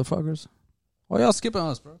motherfuckers. Why y'all skipping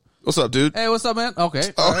us, bro? What's up, dude? Hey, what's up, man?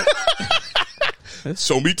 Okay. All right.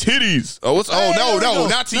 Show me titties. Oh, what's? Oh, no,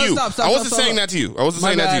 not to you. Stop, I wasn't stop. saying that to you. I wasn't My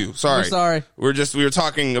saying that bad. to you. Sorry. I'm sorry. We were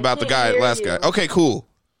talking about the guy, hear last you. guy. Okay, cool.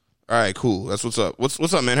 All right, cool. That's what's up.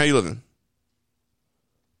 What's up, man? How you living?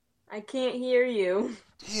 I can't hear you.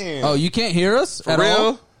 Damn. Oh, you can't hear us For at real?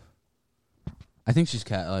 all? I think she's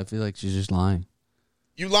cat. I feel like she's just lying.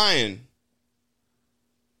 You lying?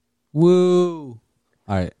 Woo!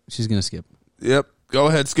 All right, she's gonna skip. Yep. Go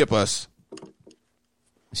ahead, skip us.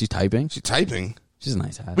 She's typing. She's typing. She's a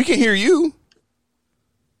nice hat. We can hear you.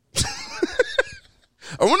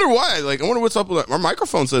 I wonder why. Like, I wonder what's up with that. Our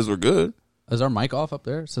microphone says we're good. Is our mic off up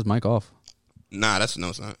there? It says mic off. Nah, no,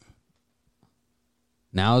 it's not.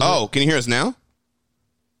 Now is Oh, can you hear us now?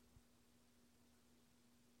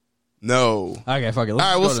 No. it? Okay, fuck it. All Let's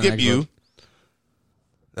right, go we'll to the skip next you. one.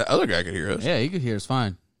 That other guy could hear us. Yeah, he could hear us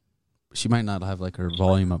fine. She might not have like her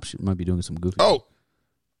volume up. She might be doing some goofy. Oh.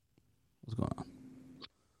 What's going on?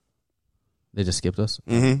 They just skipped us.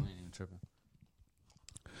 Mm-hmm. I ain't even tripping.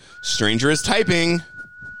 Stranger is typing.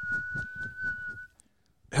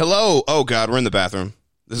 Hello. Oh, God, we're in the bathroom.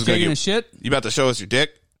 This is Taking gonna a shit. You about to show us your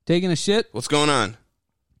dick? Taking a shit. What's going on?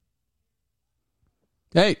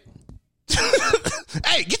 Hey.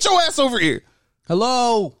 Hey, get your ass over here.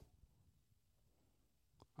 Hello.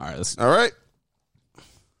 All right. Let's. All right.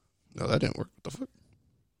 No, that didn't work. What the fuck?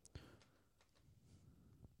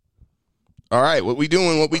 All right, what we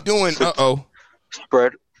doing? Uh-oh.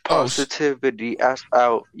 Spread positivity ass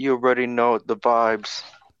out. You already know the vibes.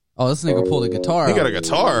 Oh, this nigga pulled a guitar. He got out. a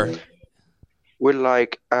guitar. We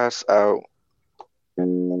like ass out.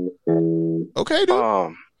 Okay,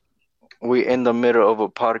 dude. We in the middle of a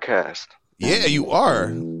podcast. Yeah, you are.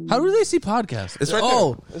 How do they see podcasts? It's right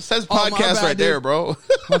oh, there. It says Oh, my podcast bad, right there, dude. bro.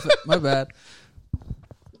 My bad.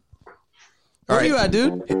 All Where right. you at,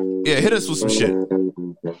 dude? Yeah, hit us with some shit.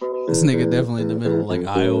 This nigga definitely in the middle of like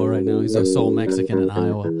Iowa right now. He's a soul Mexican in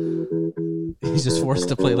Iowa. He's just forced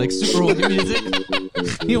to play like super old music.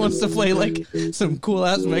 He wants to play like some cool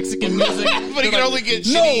ass Mexican music. But he can only get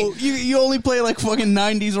No, shitty. you only play like fucking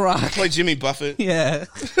 90s rock. Play Jimmy Buffett. Yeah.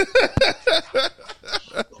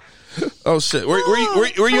 Oh shit. Where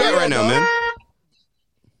you at right now, man?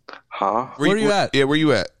 Huh? Where you at? Yeah, where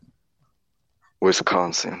you at?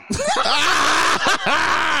 Wisconsin.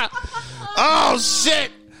 Oh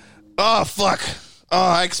shit. Oh fuck. Oh,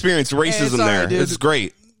 I experienced racism it's all right, there. dude. It's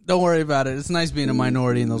great. Don't worry about it. It's nice being a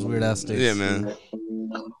minority in those weird ass states. Yeah, man.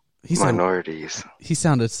 Minorities. He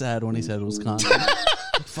sounded sad when he said Wisconsin.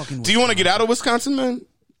 Fucking Do you want to get out of Wisconsin, man?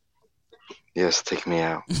 Yes, take me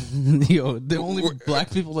out. Yo, the only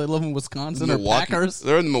black people that live in Wisconsin are Milwaukee. Packers.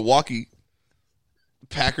 They're in the Milwaukee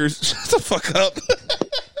Packers. Shut the fuck up.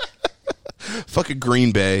 Fucking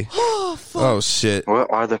Green Bay. Oh, fuck. Oh shit.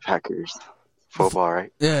 What are the Packers? Football,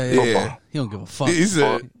 right? Yeah. He don't give a fuck. He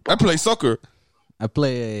said, I play soccer. I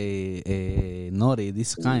play a nori,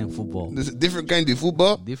 this kind of football. This is different kind of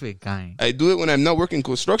football. Different kind. I do it when I'm not working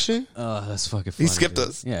construction. That's fucking funny. He skipped dude.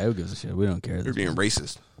 us. Yeah, who gives a shit? We don't care. You're being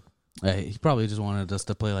racist. Hey, he probably just wanted us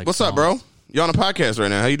to play like. What's up, bro? You on a podcast right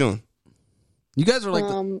now? How you doing? You guys are like.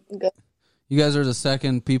 Good. You guys are the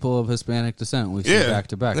second people of Hispanic descent we see back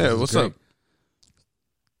to back. Yeah, This is what's great. up?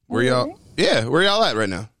 Where y'all? Yeah, where y'all at right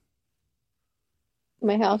now?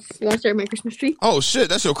 My house. You want to start my Christmas tree? Oh shit,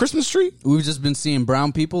 that's your Christmas tree? We've just been seeing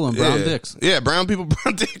brown people and brown Yeah. dicks. Yeah, brown people,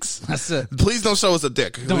 brown dicks. That's it. Please don't show us a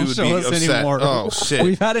dick. We Don't would show be us upset. anymore. Oh shit.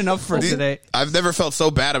 We've had enough for today. I've never felt so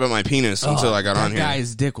bad about my penis until I got that on here.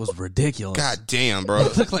 guy's dick was ridiculous. God damn, bro.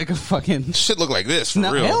 It looked like a fucking. Shit look like this for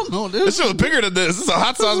No, real. hell no, dude. This shit was bigger than this. This is a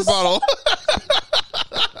hot sauce bottle.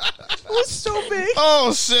 It was so big.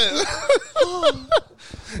 Oh shit.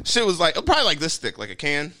 Shit was like probably like this thick, like a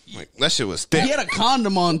can. Like that shit was thick. He had a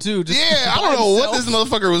condom on too. Just Yeah, I by don't know what himself.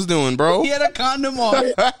 this motherfucker was doing, bro. He had a condom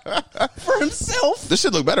on for himself. This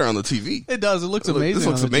shit look better on the TV. It does. It looks amazing. This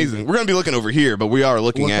looks on the amazing. TV. We're gonna be looking over here, but we are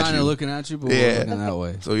looking We're at kind you. of looking at you, but Yeah. we're looking that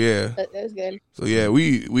way. So yeah, That was good.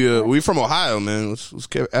 we from Ohio, man. What's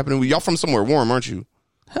happening? Y'all from somewhere warm, aren't you?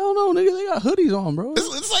 Hell no, nigga. They got hoodies on, bro.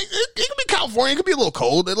 It's like it could be California. It could be a little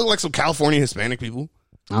cold. They look like some California Hispanic people.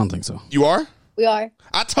 I don't think so. You are? We are.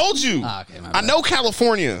 I told you. Okay, my I bad. know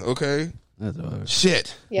California. Okay. That's whatever.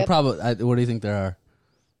 Shit. Yep. Probably. What do you think they are? I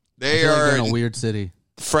They feel like are they're in a weird city.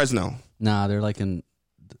 Fresno. Nah, they're like in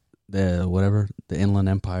the whatever, the Inland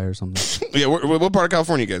Empire or something. Yeah. What part of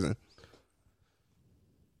California you guys in?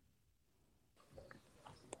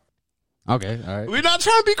 Okay, all right. We're not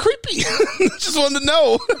trying to be creepy. Just wanted to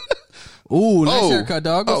know. Ooh, nice haircut,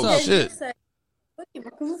 dog. What's up? Shit.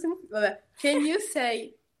 Can you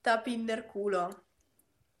say tapin del culo?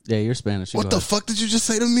 Yeah, you're Spanish. What the fuck did you just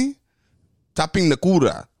say to me? Tapin the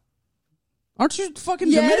cura. Aren't you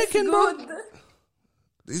fucking Dominican, bro?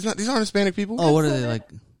 These aren't Hispanic people. Oh, what are they like?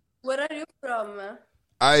 Where are you from?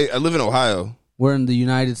 I live in Ohio. We're in the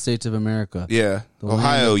United States of America. Yeah, The land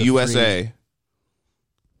Ohio, of the USA.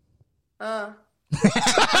 I'm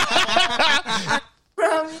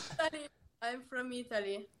from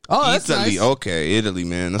Italy. Oh, that's Italy. nice. Okay, Italy,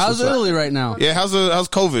 man. That's How's what's up. Italy right now? Yeah, how's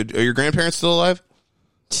COVID? Are your grandparents still alive?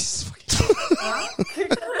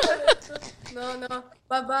 No.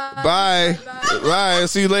 Bye-bye. Bye. Bye.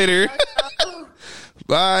 See you later.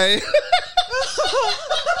 Bye.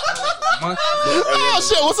 Oh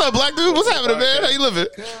shit! What's up, black dude? What's happening, man? How you living?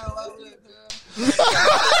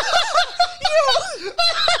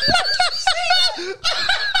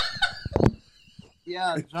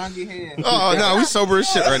 Yeah, drunk your head. Oh no, we sober as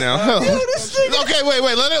shit right now. Okay,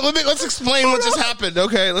 wait. Let's explain what just happened.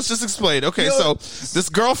 Okay, let's just explain. Okay, so this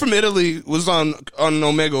girl from Italy was on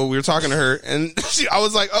Omegle. We were talking to her, and I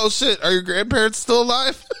was like, "Oh shit, are your grandparents still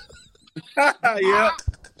alive?" Yeah.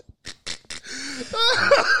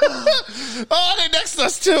 Oh, they next to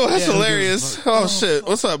us too. That's hilarious. Oh shit,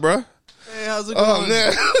 what's up, bro? Hey, how's it going? Oh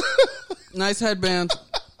man, nice headband.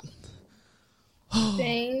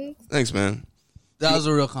 Thanks, man. That was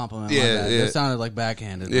a real compliment. Yeah. It sounded like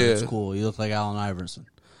backhanded. But it's cool. You look like Allen Iverson.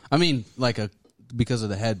 I mean, because of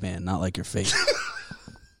the headband, not like your face.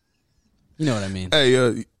 You know what I mean? Hey,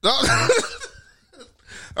 all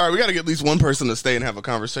right, we got to get at least one person to stay and have a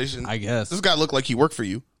conversation. I guess this guy look like he worked for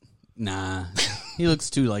you. Nah, he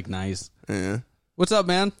looks too nice. Yeah. What's up,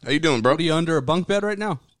 man? How you doing, bro? What, are you under a bunk bed right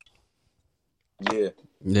now? Yeah.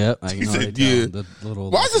 Yep, I can already tell.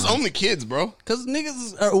 Why is this only kids, bro? Because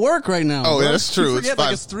niggas are at work right now. Oh, bro. yeah, that's true. It's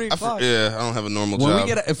 5. It's 3 o'clock. Yeah, I don't have a normal when job.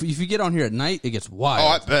 We get if you get on here at night, it gets wild.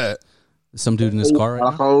 Oh, I bet. Some dude in his car right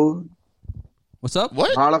now. What's up?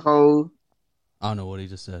 What? I don't know what he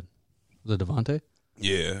just said. Was it Devontae?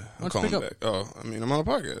 Yeah, I'm calling back. Oh, I mean, I'm on a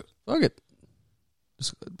podcast. Fuck it.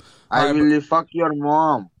 I will fuck your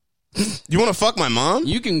mom. You want to fuck my mom?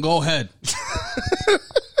 You can go ahead.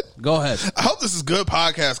 Go ahead. I hope this is good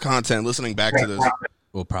podcast content. Listening back to this,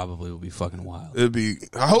 well, probably will be fucking wild. It'd be.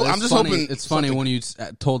 I'm just hoping. It's funny when you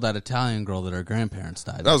told that Italian girl that her grandparents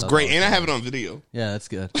died. That was great, and I have it on video. Yeah, that's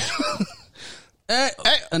good. hey,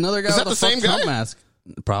 another guy is with that the a same Trump guy? mask.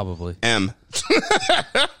 Probably. M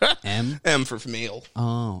M for male.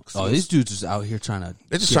 Oh, these dudes just out here trying to.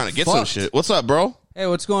 They're just trying to get some shit. What's up, bro? Hey,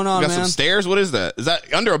 what's going on, You got man? some stairs? What is that? Is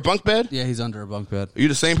that under a bunk bed? Yeah, he's under a bunk bed. Are you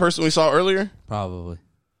the same person we saw earlier? Probably.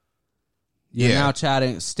 You're now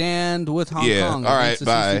chatting. Stand with Hong Kong. All right, against the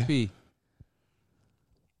bye. CCP.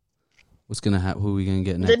 What's gonna happen? Who are we gonna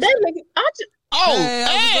get next? Oh, Hey,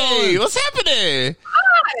 how's it hey, going? what's happening?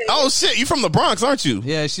 Oh shit, you from the Bronx, aren't you?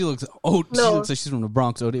 Yeah, she looks. Oh, she No. looks like she's from the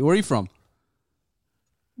Bronx. Where are you from?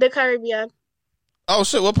 The Caribbean. Oh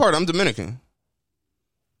shit, what part? I'm Dominican.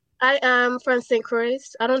 I am from St. Croix.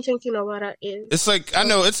 I don't think you know what that is. It's like I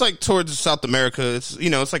know it's like towards South America. It's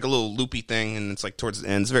it's like a little loopy thing, and it's like towards the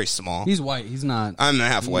end. It's very small. He's white. He's not. I'm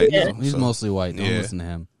half white. He's so. mostly white. Don't Yeah. listen to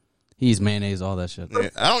him. He's mayonnaise, all that shit. Yeah,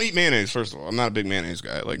 I don't eat mayonnaise. First of all, I'm not a big mayonnaise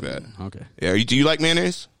guy like that. Okay. Yeah, do you like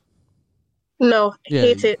mayonnaise? No, Yeah,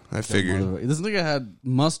 hate it. I figured. This nigga had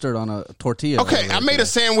mustard on a tortilla. Okay, I made a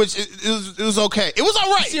sandwich. It was okay. It was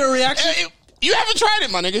all right. See your reaction? You haven't tried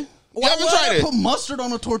it, my nigga. You haven't tried it. Put mustard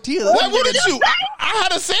on a tortilla. What did you? I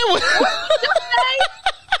had a sandwich.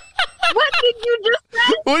 What did you just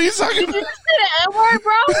say? What are you talking Did you about? just say the N-word,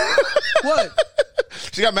 bro? What?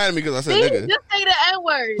 She got mad at me because I said Did nigga. you just say the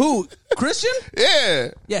N-word? Who? Christian?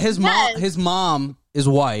 Yeah. Yeah, his mom is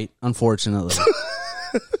white, unfortunately.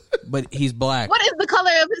 But he's black. What is the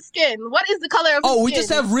color of his skin? What is the color of his skin? Oh, we just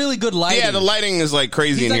have really good lighting. Yeah, the lighting is like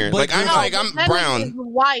crazy He's in like here. Blake Like I'm That brown. is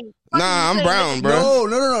white. Nah, I'm brown, bro.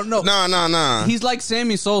 No. Nah. He's like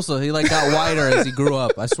Sammy Sosa. He got whiter as he grew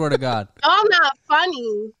up. I swear to God. I'm not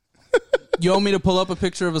funny. You want me to pull up a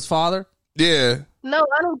picture of his father? Yeah. No,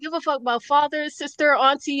 I don't give a fuck about father, sister,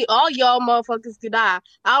 auntie. All y'all motherfuckers could die.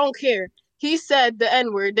 I don't care. He said the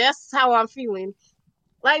N-word. That's how I'm feeling.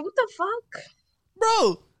 Like, what the fuck?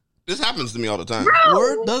 Bro. This happens to me all the time. Bro.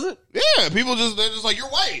 Word, does it? Yeah, people they're just like, you're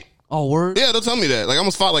white. Oh, word? Yeah, they'll tell me that. Like, I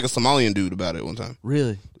almost fought like a Somalian dude about it one time.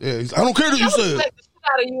 Really? Yeah, I don't care that you I would said. smack the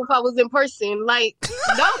shit out of you if I was in person. Like,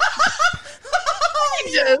 don't.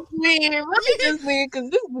 Just weird. Let me just weird because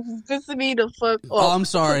this is pissing me the fuck off. Oh, I'm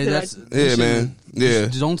sorry. That's Yeah, man. Yeah.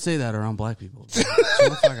 Don't say that around black people. Shut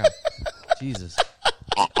the fuck up. Jesus.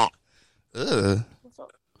 Ugh.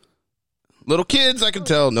 Little kids, I can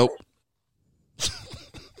tell. Nope.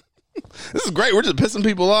 This is great. We're just pissing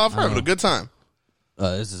people off. We're having a good time.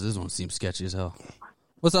 This one seems sketchy as hell.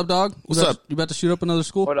 What's up, dog? What's up? You about to shoot up another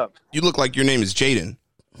school? What up? You look like your name is Jaden.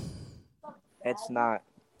 It's not.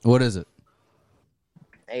 What is it?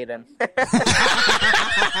 Aiden.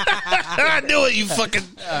 I knew it, you fucking,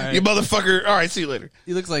 you motherfucker. All right, see you later.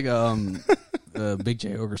 He looks like Big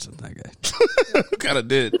J Ogerson, that guy. Kind of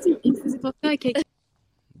did.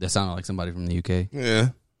 That sounded like somebody from the UK. Yeah.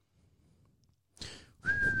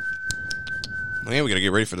 Man, we gotta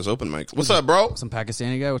get ready for this open mic. What's up, bro? Some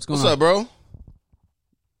Pakistani guy? What's going on? What's up, bro?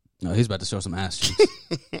 No, he's about to show some ass cheeks.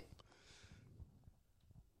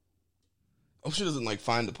 Oh, she doesn't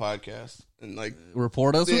find the podcast and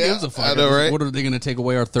report us. Who Yeah, gives a fuck? I know, right? What are they going to take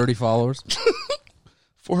away our 30 followers?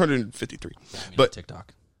 453. But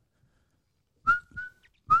TikTok.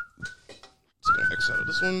 Just gonna X out of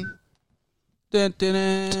this one.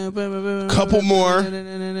 Couple more.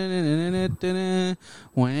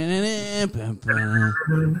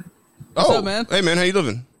 What's up, man? Hey, man, how you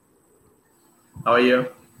living? How are you?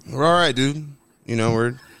 We're all right, dude. You know,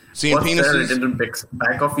 we're seeing What's penises. that in the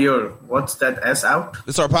back of your? What's that S out?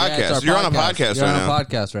 It's our podcast. Yeah, it's our You're on a podcast You're right on now. a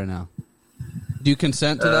podcast right now. Do you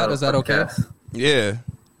consent to that? Is that okay? Yeah.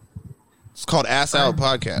 It's called Ass Out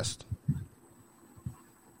Podcast.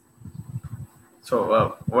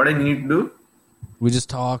 So, what I need to do? We just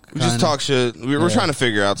talk. We just talk shit. We're trying to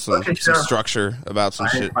figure out some structure about some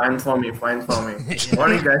shit. Fine for me. What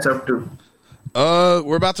are you guys up to?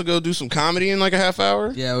 We're about to go do some comedy in like a half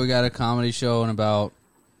hour. Yeah, we got a comedy show in about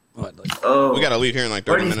we got to leave here in like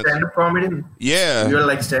 30 minutes. Stand-up comedy? Yeah. You're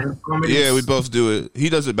like stand-up comedy? Yeah, we both do it. He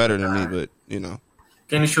does it better than me, but you know.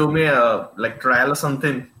 Can you show me a trial or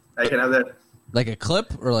something? I can have that. Like a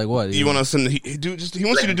clip or like what? You want us to he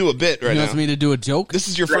wants you to do a bit right now. He wants me to do a joke? This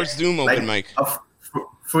is your first Zoom open mic.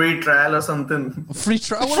 Free trial or something. Free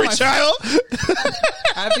trial? Free trial?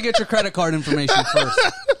 I have to get your credit card information first.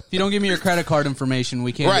 If you don't give me your credit card information,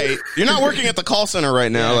 we can't. Right. You're not working at the call center right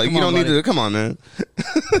now. Yeah, you don't need to. Come on, man.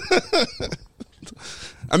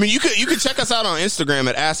 I mean, you could check us out on Instagram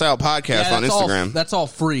at Ass Out Podcast on Instagram. That's all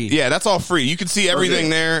free. Yeah, that's all free. You can see everything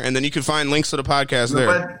there, and then you can find links to the podcast there.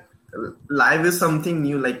 But live is something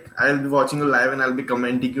new. Like, I'll be watching you live and I'll be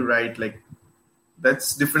commenting you right. Like,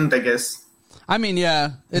 that's different, I guess. I mean,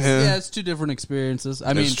 it's two different experiences.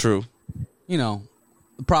 I mean, it's true. You know,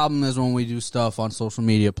 the problem is when we do stuff on social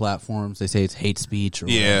media platforms, they say it's hate speech. Or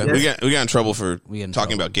whatever. we got in trouble for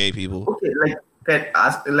talking about gay people. Okay, let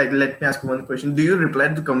me ask you one question. Do you reply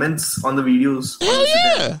to comments on the videos?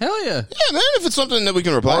 Hell yeah. Yeah, man. If it's something that we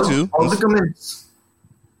can reply to. All the comments.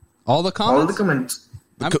 All the comments? All the comments.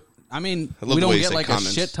 I mean, I love we the way don't you get say like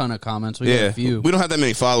comments. a shit ton of comments. We get a few. We don't have that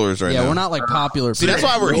many followers right now. Yeah, we're not like popular. See, that's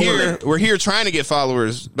why we're here. We're here trying to get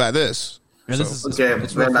followers by this. Okay,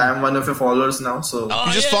 well, I'm one of your followers now, so...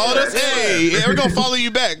 you just followed us? Hey, we're going to follow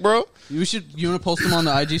you back, bro. You want to post them on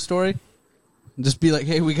the IG story? Just be like,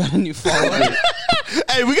 hey, we got a new follower.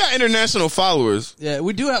 Hey, we got international followers. Yeah,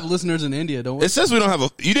 we do have listeners in India, don't we? It says we don't have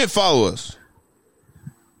you didn't follow us.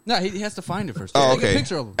 No, he has to find it first. Oh, Take a okay.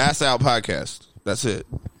 picture of him. Ass Out Podcast. That's it.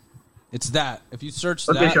 It's that. If you search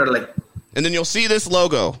Okay, that. sure, like... And then you'll see this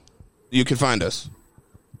logo. You can find us.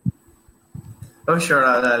 Oh, sure,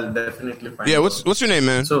 I'll definitely find Yeah, it. what's your name,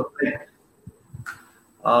 man? So,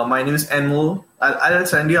 my name is Anmol. I'll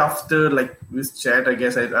send you after, this chat, I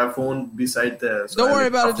guess. I have phone beside there. So Don't worry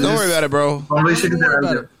about it. Don't worry about it, bro. Conversation Don't worry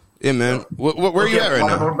about it. Yeah, man. Where are you at right what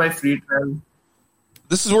now? about my free trial?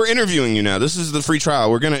 We're interviewing you now. This is the free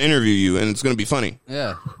trial. We're going to interview you, and it's going to be funny.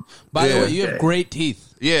 Yeah. By the way, you have great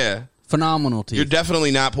teeth. Yeah. Phenomenal teeth. You're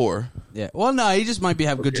definitely not poor. Yeah. Well, no, you just might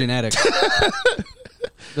have good genetics.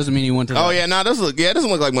 Doesn't mean you went to. Oh yeah, no, it doesn't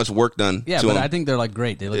look like much work done. Yeah, to but him. I think they're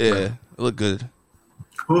great. They look yeah, great. they look good.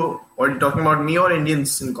 Who? Are you talking about me or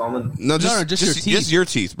Indians in common? No, just your teeth. Just your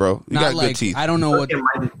teeth, bro. You got good teeth. I don't know what.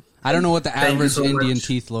 I don't know what the Thank you average so Indian much.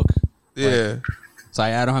 teeth look. Yeah. So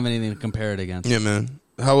I don't have anything to compare it against. Yeah, man.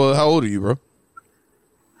 How old are you, bro?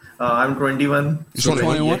 I'm 21. You're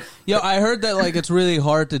 21. Yo, I heard that it's really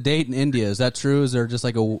hard to date in India. Is that true? Is there just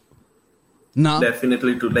no?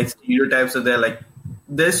 Definitely true. Like stereotypes are there.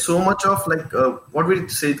 There's so much of what we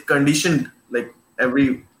say conditioned.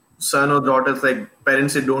 Every son or daughter,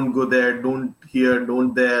 parents say don't go there, don't here,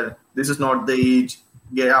 don't there. This is not the age.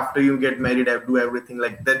 After you get married, I do everything.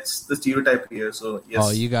 That's the stereotype here. So yes.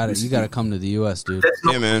 Oh, you got it. You got to come to the U.S., dude. That's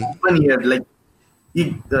not open here.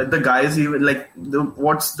 The guys even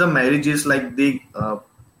what's the marriage is they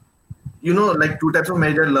two types of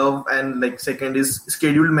marriage are love and second is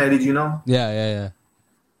scheduled marriage. Yeah.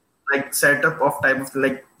 like setup of type of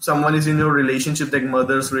like someone is in your relationship, like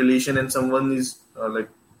mother's relation, and someone is like,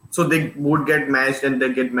 so they both get matched and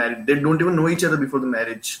they get married. They don't even know each other before the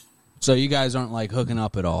marriage. So you guys aren't like hooking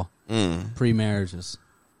up at all pre-marriages.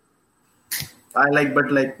 I like, but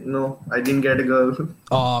like, no, I didn't get a girl.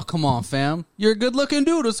 Oh, come on, fam! You're a good-looking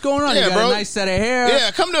dude. What's going on? Yeah, you got bro. a nice set of hair. Yeah,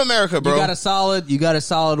 come to America, bro. You got a solid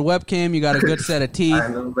webcam. You got a good set of teeth. I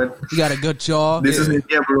know, but you got a good jaw. This is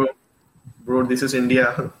India, bro. Bro, this is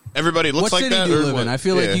India. Everybody looks what like city that. do you or live what? in? I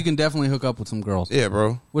feel like you can definitely hook up with some girls. Yeah,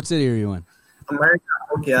 bro. What city are you in? America.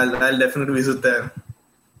 Okay, I'll definitely visit there.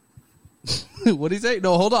 What do you say?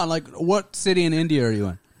 No, hold on. Like, what city in India are you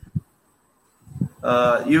in?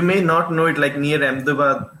 You may not know it, like near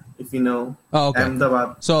Ahmedabad, if you know. Oh, okay.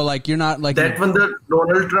 Ahmedabad. So, like, you're not like That when the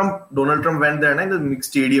Donald Trump went there, and the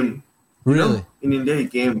mixed stadium. You Really? know, in India, he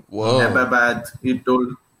came. Whoa. Ahmedabad. He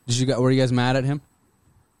told. Were you guys mad at him?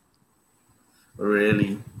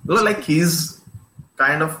 Really? No, like he's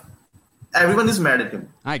kind of. Everyone is mad at him.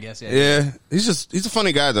 I guess. Yeah, he's a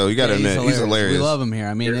funny guy though. You got to admit, he's hilarious. We love him here.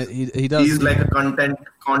 I mean, he does. He's like a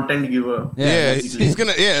content giver. Yeah, he's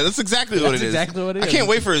gonna. Yeah, that's exactly what it is. Exactly what it is. I can't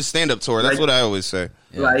wait for his stand-up tour. That's Like- what I always say.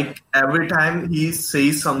 Like every time he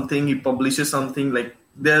says something, he publishes something. Like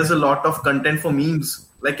there's a lot of content for memes.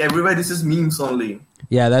 Like everywhere, this is memes only.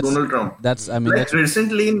 Yeah, that's Donald Trump. That's. I mean, Like that's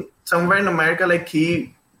recently, somewhere in America, like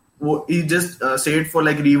he just said for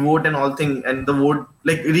like revote and all thing, and the vote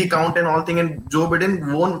like recount and all thing, and Joe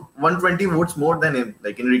Biden won 120 votes more than him,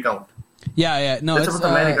 like in recount. Yeah. No, That's it's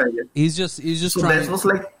about America, I guess. he's just So trying. that was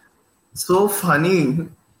like so funny.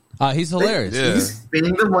 He's hilarious. Yeah. He's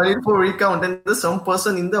paying the money for recount, and the some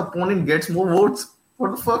person in the opponent gets more votes.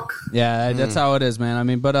 What the fuck? Yeah, that's how it is, man. I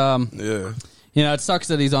mean, but Yeah. you know, it sucks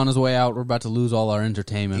that he's on his way out. We're about to lose all our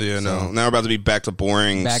entertainment. Yeah, so. no. Now we're about to be back to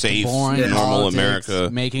boring, Back to safe, boring normal politics,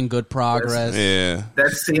 America. making good progress. Yeah.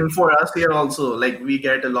 That's same for us here also. Like we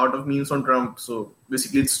get a lot of memes on Trump, so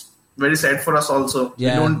basically it's very sad for us also.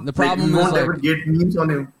 Yeah, we don't, the problem we is, won't ever like- get memes on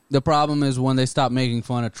him. The problem is when they stop making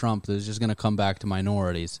fun of Trump, it's just going to come back to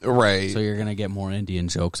minorities. Right. So you're going to get more Indian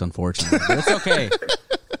jokes, unfortunately. But it's okay.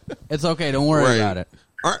 It's okay. Don't worry Right. about it.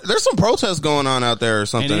 There's some protests going on out there or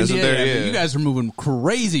something, In isn't India, there? yeah, Yeah. you guys are moving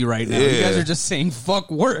crazy right now. You Yeah. guys are just saying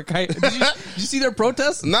 "fuck work." Did you see their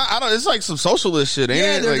protests? No, I don't. It's like some socialist shit, ain't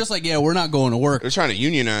Yeah, it? they're just like, yeah, we're not going to work. They're trying to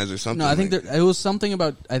unionize or something. No, I think like, it was something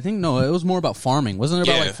about. I think no, it was more about farming. Wasn't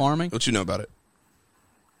it about like farming? What you know about it?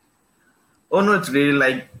 Oh no, it's really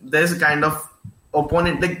like there's a kind of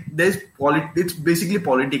opponent. Like there's it's basically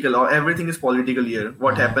political, or everything is political here.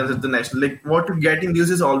 What happens at the national, like what you get in news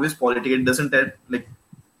is always political. It doesn't have like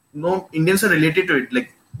no Indians are related to it.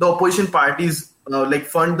 Like the opposition parties like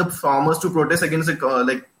fund the farmers to protest against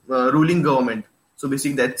the ruling government. So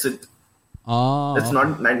basically that's it. Oh, That's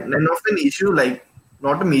not none of an issue. Like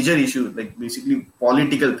not a major issue. Like basically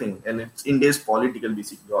political thing, and it's India's political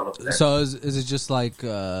basically all of that. So is it just like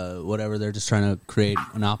whatever? They're just trying to create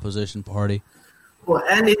an opposition party. Oh,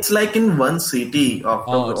 and it's like in one city of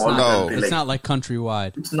the Oh, it's all not. country. It's Like, not like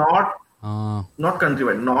countrywide. it's not not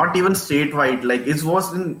countrywide, not even statewide. Like it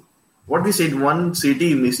was in what we said, one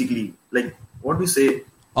city basically. Like what we say,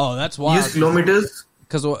 Oh, that's wild. use kilometers.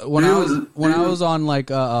 Because when I was on like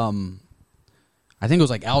I think it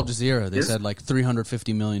was like Al Jazeera. They Yes. said like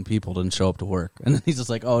 350 million people didn't show up to work, and then he's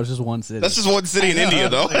just like, "Oh, it's just one city." That's just one city in India,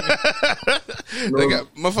 though. They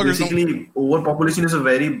got motherfuckers. Basically, overpopulation is a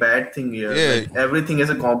very bad thing here. Yeah. Like, everything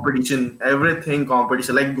has a competition. Everything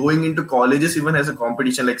competition. Like going into colleges even has a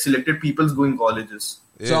competition. Like selected people's going colleges.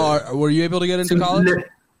 So, were you able to get into college?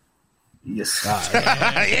 Yes.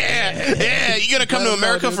 yeah. You gonna come to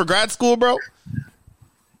America for grad school, bro?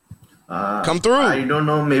 Come through. I don't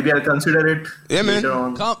know. Maybe I'll consider it. Yeah, man. later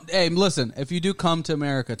on. Come, hey, listen. If you do come to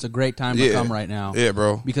America, it's a great time to Yeah. come right now. Yeah,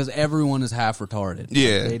 bro. Because everyone is half retarded.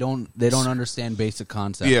 Yeah. they don't understand basic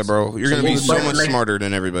concepts. Yeah, bro. You're gonna be so but, much like- smarter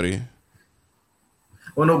than everybody.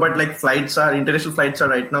 Oh no, but like international flights are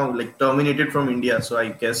right now like terminated from India. So I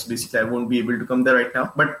guess basically I won't be able to come there right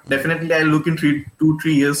now. But definitely I'll look in 3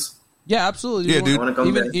 years. Yeah, absolutely. Yeah, You dude. I wanna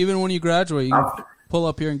come there. Even when you graduate, you After- pull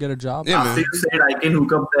up here and get a job. Yeah, After man. you said I can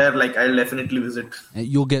hook up there, like I'll definitely visit. And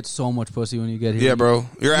you'll get so much pussy when you get here. Yeah, bro.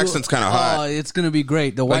 Your accent's kind of Oh, hot. it's gonna be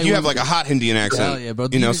great. The Like white you have women- like a hot Indian accent. Hell yeah, bro.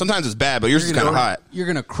 You know, You- sometimes it's bad, but yours is you're kind of gonna- hot. You're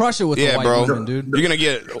gonna crush it with the Yeah, white bro. women, dude. You're gonna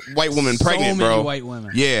get white women So pregnant, many bro. white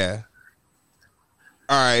women. Yeah.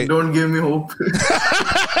 All right. Don't give me hope.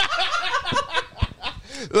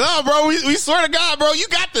 No, bro. We swear to God, bro. You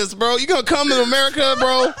got this, bro. You gonna come to America,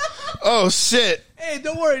 bro? Oh shit. Hey,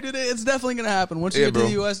 don't worry, dude. It's definitely gonna happen. Once you Yeah, get bro. to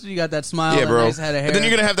the U.S., you got that smile, Yeah, that bro. nice head of hair. But then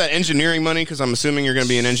you're gonna have that engineering money because I'm assuming you're gonna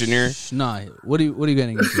be an engineer. Nah, what are you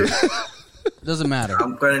getting into? Doesn't matter.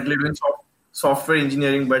 I'm currently doing software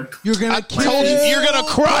engineering, but You're gonna you're gonna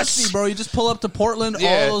crush, pussy, bro. You just pull up to Portland,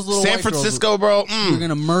 Yeah, all those little San white girls, Francisco, bro. You're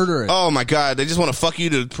gonna murder it. Oh my god, they just want to fuck you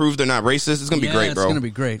to prove they're not racist. It's gonna be great, bro. It's gonna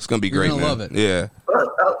be great. It's gonna be You're great, gonna man. love it. Yeah.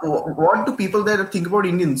 what do people there think about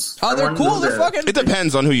Indians? Oh, they're cool. They're fucking. It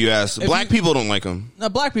depends on who you ask. Black people don't like them. No,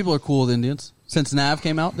 black people are cool with Indians. Since Nav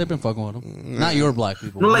came out, they've been fucking with them. Not your black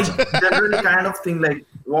people. No, like generally kind of thing. Like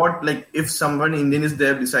what? Like if someone Indian is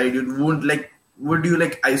there beside you, would you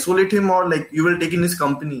like isolate him or like you will take in his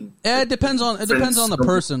company? Yeah, it depends on the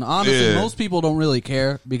person. Honestly, most people don't really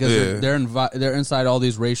care because they're inside all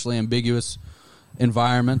these racially ambiguous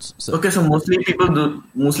environments. So. Okay, so mostly people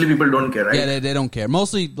don't care, right? Yeah, they don't care.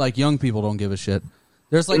 Mostly like young people don't give a shit.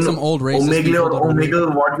 There's like some old racist Omegle people or that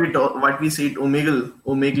Omegle, what we say it, Omegle,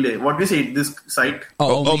 what we say it, this site.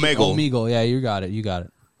 Oh, Omegle. Yeah, you got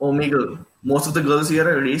it. Omegle. Most of the girls here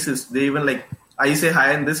are racist. They even like, I say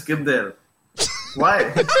hi and they skip there.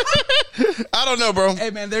 Why? I don't know, bro. Hey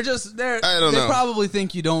man, they know. probably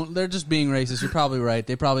think you don't. They're just being racist. You're probably right.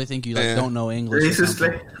 They probably think you like don't know English. Racist,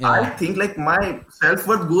 like I think like my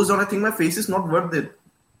self-worth goes down. I think my face is not worth it.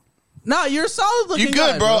 No, you're a solid looking. You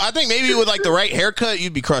good, guy, bro. I think maybe with like the right haircut,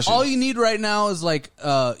 you'd be crushing. All you need right now is like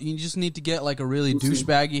you just need to get like a really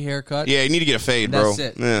douchebaggy haircut. Yeah, you need to get a fade, bro. That's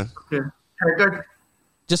it. Yeah. Okay. Haircut.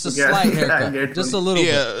 Just a slight haircut. Just a little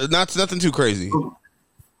bit. Yeah, nothing too crazy.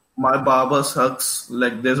 My barber sucks.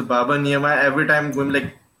 Like there's a barber near my. Every time I'm going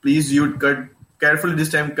like, please you cut carefully this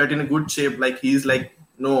time. Cut in a good shape. Like he's like,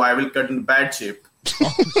 no, I will cut in bad shape.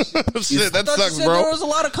 Shit, that sucks, bro. There was a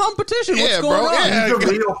lot of competition. What's Yeah, going bro.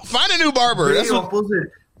 on? Yeah, find a new barber. That's what,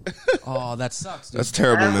 opposite. Oh, that sucks, dude. That's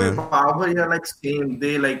terrible, Every man. barber here like same.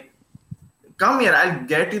 They like, come here. I'll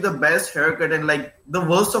get you the best haircut, and like the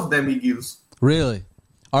worst of them he gives. Really?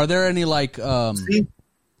 Are there any like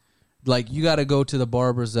like you got to go to the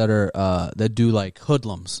barbers that are that do like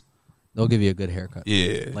hoodlums? They'll give you a good haircut.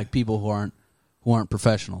 Yeah. Like people who aren't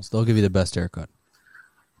professionals. They'll give you the best haircut.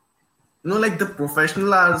 No, like the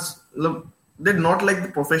professional are, look, they're not like the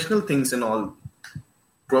professional things and all.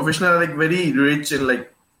 Professional are like very rich and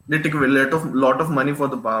like they take a lot of money for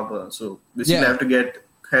the barber. So basically have to get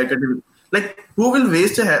haircut. Like who will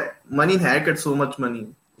waste money in haircut? So much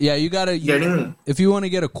money. Yeah, you gotta. If you want to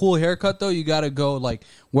get a cool haircut, though, you gotta go like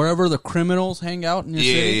wherever the criminals hang out in your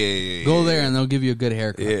city. Go there, and they'll give you a good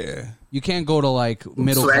haircut. Yeah, you can't go to like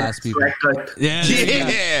middle class people.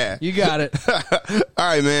 Yeah, you got it. All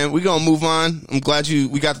right, man, we gonna move on. I'm glad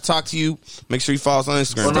we got to talk to you. Make sure you follow us on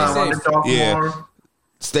Instagram. Stay safe. More.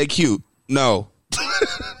 Stay cute. No,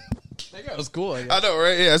 that guy was cool. I know,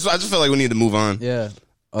 right? Yeah, so I just feel like we need to move on. Yeah.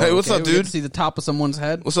 Hey, what's up, dude? See the top of someone's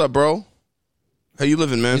head. What's up, bro? How you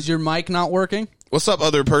living, man? Is your mic not working? What's up,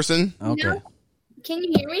 other person? Okay. No. Can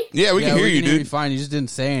you hear me? Yeah, we can hear you, dude. Hear you fine. You just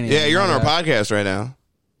didn't say anything. Yeah, you're on our podcast right now.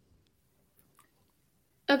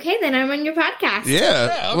 Okay, then I'm on your podcast.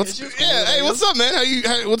 Yeah. Hey, what's up, man?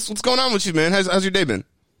 What's going on with you, man? How's your day been?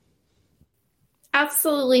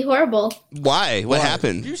 Absolutely horrible. Why? What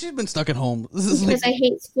happened? She's been stuck at home. Because I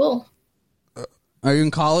hate school. Are you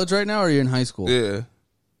in college right now, or are you in high school? Yeah.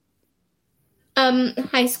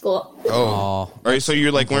 High school. Oh. All right, so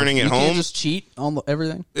you're like learning at home? You can't just cheat on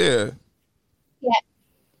everything? Yeah. Yeah.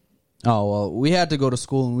 Oh, well, we had to go to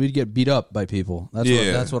school and we'd get beat up by people.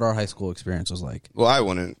 That's what our high school experience was like. Well, I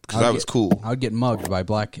wouldn't, because I was cool. I would get mugged by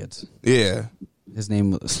black kids. Yeah. His name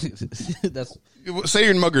was... Say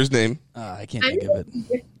your mugger's name. I can't think of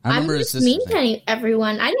it. I remember I'm just mean to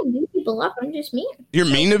everyone. I didn't beat people up. I'm just mean. You're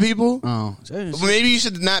mean to people? Oh. Well, maybe you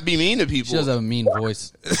should not be mean to people. She does have a mean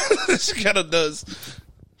voice. She kind of does.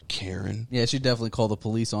 Karen. Yeah, she'd definitely call the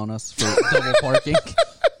police on us for double parking.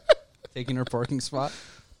 Taking her parking spot.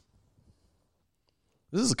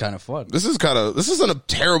 This is kind of fun. This isn't a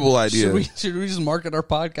terrible idea. Should we just market our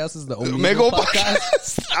podcast as the Omegle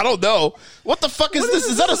podcast? I don't know. What the fuck is this?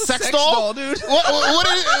 Is that a sex doll? Dude? What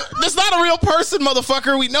is that's not a real person,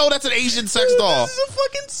 motherfucker. We know that's an Asian sex doll. This is a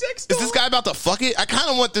fucking sex doll. Is this guy about to fuck it? I kind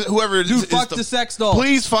of want whoever Dude, fuck the sex doll.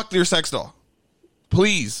 Please fuck your sex doll.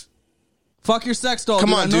 Please. Fuck your sex doll.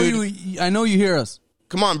 Come on, dude. I know you hear us.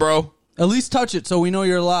 Come on, bro. At least touch it so we know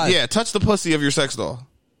you're alive. Yeah, touch the pussy of your sex doll.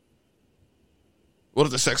 What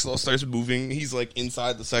if the sex doll starts moving? He's like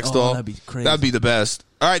inside the sex doll. That'd be crazy. That'd be the best.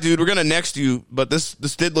 All right, dude, we're gonna next you, but this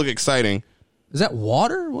did look exciting. Is that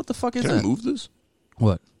water? What the fuck is Can that? I move this?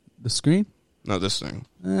 What? The screen? No, this thing.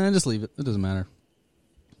 Just leave it. It doesn't matter.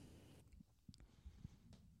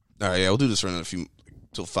 All right, yeah, we'll do this for another few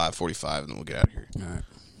till 5:45, and then we'll get out of here.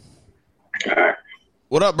 All right.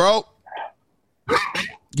 What up, bro?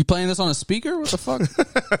 You playing this on a speaker? What the fuck?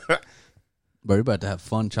 Bro, you're about to have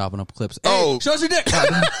fun chopping up clips. Hey, Oh. show us your dick.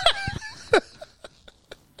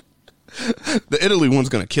 The Italy one's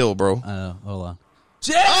gonna kill, bro. Hold on.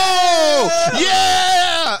 Oh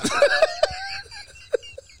yeah.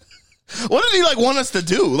 What did he like want us to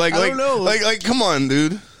do? Like, I don't know. like, come on,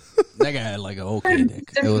 dude. That guy had like an okay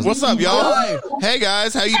dick. What's up, y'all? Hey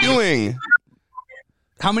guys, how you doing?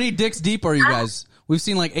 How many dicks deep are you guys? We've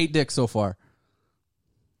seen like 8 dicks so far.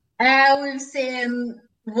 We've seen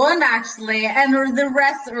one actually, and the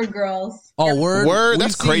rest are girls. Oh, word!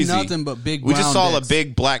 That's We've seen crazy. Nothing but big. We just brown saw dicks. a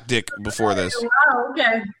big black dick before this. Wow,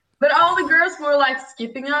 okay. But all the girls were like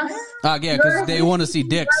skipping us. Yeah, because they want to see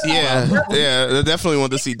dicks. Yeah, they definitely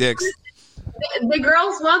want to see dicks. The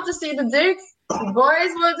girls want to see the dicks. The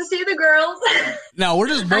boys want to see the girls. No, we're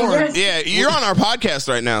just bored. Yeah, you're on our podcast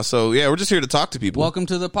right now, so yeah, we're just here to talk to people. Welcome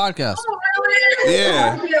to the podcast.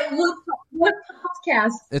 Yeah. What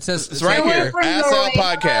podcast? It says It's right here. Ass Out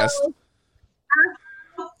Podcast.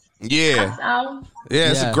 Yeah.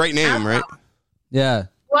 Yeah, it's a great name, right? Yeah.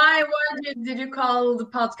 Why did you call the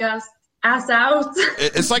podcast Ass Out?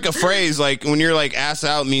 It's like a phrase, like when you're like ass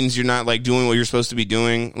out means you're not like doing what you're supposed to be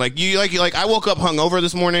doing. Like you like I woke up hungover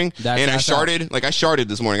this morning and I sharted. Like I sharted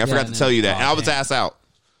this morning. I forgot to tell you that. And I was ass out.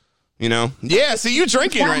 You know? Yeah, see you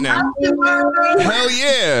drinking right now. Hell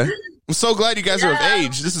yeah. I'm so glad you guys are of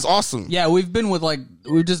age. This is awesome. Yeah, we've been with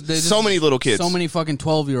there's so many little kids. So many fucking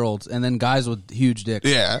 12-year-olds and then guys with huge dicks.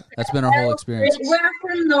 Yeah. That's been our whole experience. We're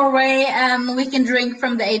from Norway, and we can drink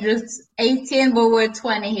from the ages 18, but we're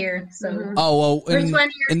 20 here. So. Oh, well, We're 20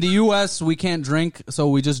 years in the U.S., we can't drink, so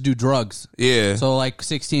we just do drugs. Yeah. So, like,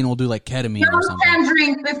 16, we'll do, like, ketamine or You something. can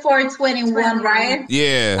drink before 21, right?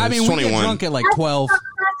 Yeah. I mean, it's we get 21. drunk at, like, 12.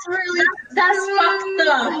 That's fucked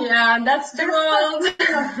up. Yeah, that's the world.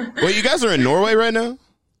 Wait, you guys are in Norway right now?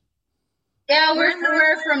 Yeah, we're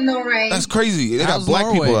from Norway. That's crazy. They got How's black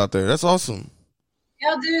Norway? people out there. That's awesome.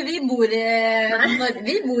 Ja, du, vi bor i Norge.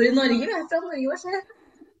 Vi bor i Norge. Vi er fra Norge, hva skjer?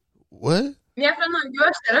 What? Vi er fra Norge,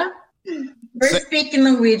 hva skjer det? We're speaking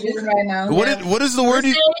Norwegian right now. What is the word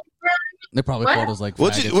you... They probably What? called us, like,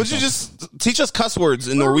 Would faggots you or just teach us cuss words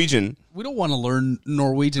in Norwegian? We don't want to learn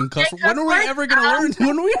Norwegian cuss. When are we ever going to learn?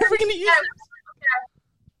 When are we ever going to use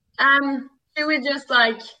it? Should we just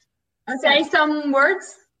like say some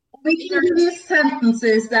words? We can give you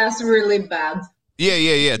sentences that's really bad.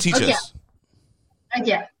 Yeah. Teach Okay. us.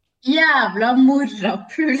 Okay. Jävla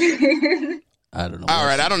morapuler. I don't know. All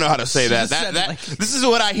right, I don't know how to say that. just said, This is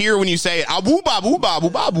what I hear when you say abu babu babu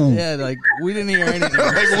babu. Yeah, like, we didn't hear anything.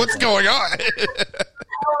 Like, what's going on?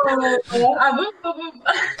 Yeah, We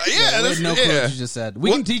had no clue what you just said.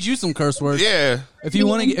 We can teach you some curse words. Yeah. If you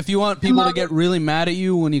want people to get really mad at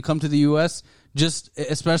you when you come to the U.S., just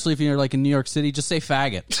especially if you're like in New York City, just say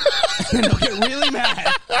faggot, and they'll get really mad.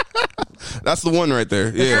 That's the one right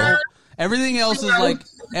there. Yeah. Everything else is like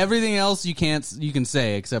you can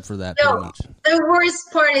say except for that. No, Pretty much. the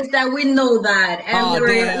worst part is that we know that, and Oh,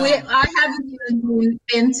 damn. I haven't even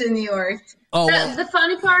been to New York. Oh, The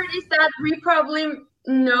funny part is that we probably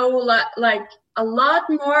know like a lot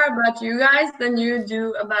more about you guys than you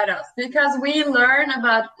do about us, because we learn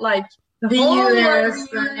about like the whole US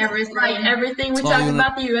world and everything. like everything. We Oh, talk you know-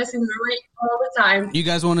 about the US and Norway all the time. you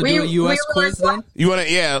guys want to do a U.S. quiz then? You want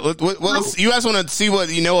to? Yeah. You guys want to see what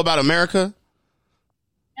you know about America?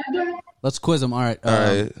 Let's quiz them. All right. All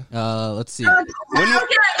right. Let's see.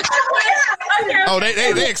 Oh,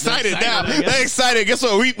 they excited now. They excited. Guess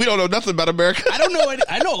what? We don't know nothing about America. I don't know.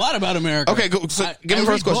 I know a lot about America. Okay, go. So give I me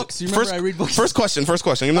first read question. books. You remember I read books? First question. Give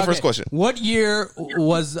me the first question. What year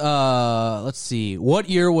was let's see. What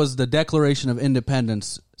year was the Declaration of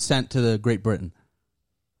Independence sent to the Great Britain?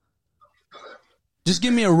 Just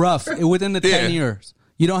give me a rough within the 10 years.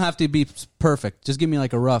 You don't have to be perfect. Just give me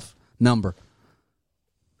like a rough number.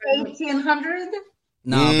 1800?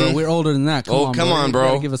 Nah, bro, we're older than that. Come on, You bro.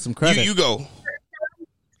 gotta give us some credit. You go.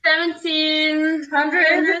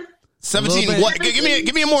 1700. 17 what?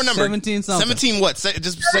 Give me a more number. 17 something. 17 what?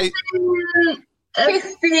 Just say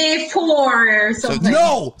 54 or something.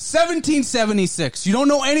 No, 1776. You don't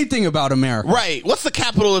know anything about America. right. What's the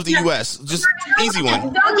capital of the U.S.? Just easy one.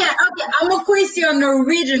 Okay, I'm gonna quiz you on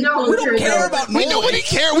Norwegian culture. We don't care about We Norway. nobody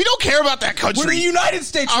care. We don't care about that country. We're the United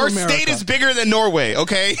States Our of America. state is bigger than Norway.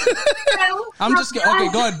 Okay. I'm just okay.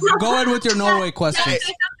 Go ahead with your Norway questions.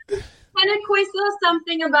 Can you quiz us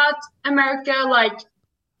something about America like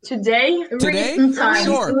today? Today? Recent times.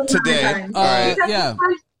 Sure. Today. All right. Because Yeah. we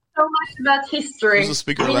learn so much about history. Who's the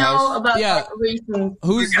Speaker of we the know House? about Yeah. like, recent.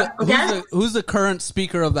 Who's the current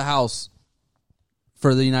Speaker of the House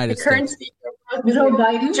for the United The current States? speaker, Joe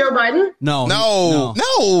Biden? Joe Biden. No. He's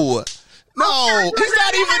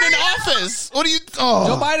not even in office. What do you? Oh.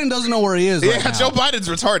 Joe Biden doesn't know where he is. Yeah, right now. Joe Biden's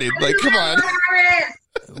retarded. Like, come on.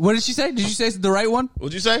 What did she say? Did you say the right one?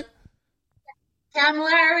 What'd you say? Kamala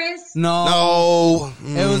Harris? No.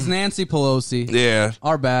 It was Nancy Pelosi. Yeah.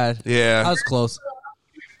 Our bad. Yeah. I was close.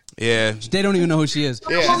 Yeah. They don't even know who she is.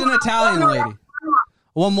 Yeah. She's an Italian lady.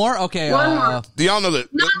 One more? Okay. One more. Do y'all know that?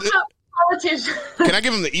 Politician. Can I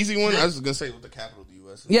give him the easy one? I was gonna say what the capital of the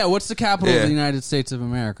U.S. is. Yeah, what's the capital of the United States of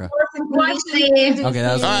America? Washington. Okay,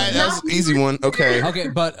 that was all right. That was an easy one. Okay. Okay,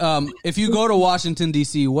 but if you go to Washington,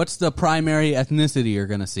 D.C., what's the primary ethnicity you're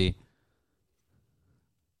going to see?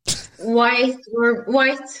 White or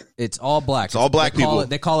white? It's all black. It's all black people.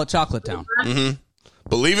 They call it Chocolate Town. Mm-hmm.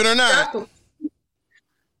 Believe it or not.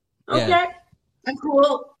 Okay. Yeah.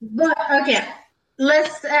 Cool. But, okay.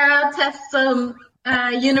 Let's test some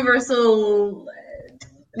universal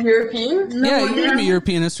European? Yeah, you give me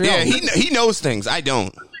European history. Yeah, he knows things. I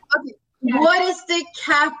don't. Okay. What is the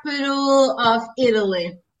capital of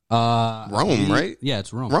Italy? Rome, right? Yeah,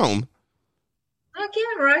 it's Rome. Rome. Okay,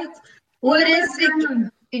 right. What is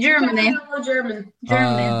the Germany? German.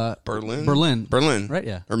 Berlin. Berlin. Right,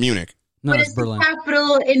 yeah. Or Munich. No, What it's is Berlin. the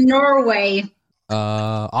capital in Norway?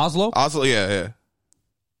 Oslo? Oslo, yeah.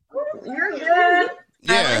 You're good.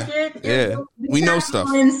 Yeah. Yeah. We know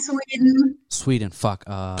stuff. In Sweden. Sweden, fuck.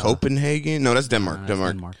 Copenhagen? No, that's Denmark.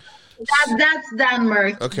 Denmark. That's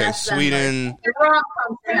Denmark. Okay, That's Sweden. Denmark. The wrong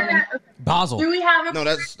country. Basel. Do we have a... No,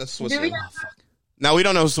 that's Switzerland. Do we have... No, we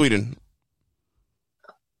don't know Sweden.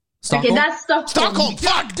 Stockholm? Okay, that's Stockholm. Stockholm.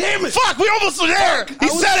 Fuck, damn it. Fuck, we almost were there. He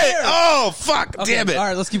said it. Oh, fuck, Okay, damn it. all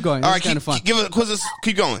right, let's keep going. All This right, is kind of fun. give it.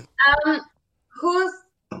 Keep going. Who's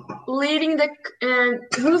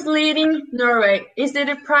leading Norway? Is it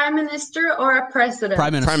a prime minister or a president?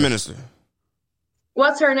 Prime Minister.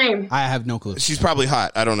 What's her name? I have no clue. She's probably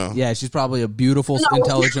hot. I don't know. Yeah, she's probably a beautiful,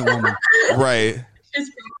 intelligent woman. Right.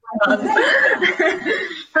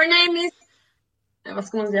 Her name is... Vad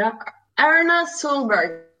ska man säga? Erna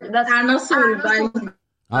Solberg. That's Erna Solberg.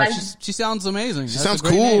 She sounds amazing. She That's sounds a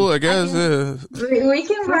great cool, name. I guess. Yeah. We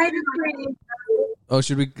can write it for you. Oh,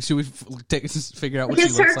 should we figure out what We she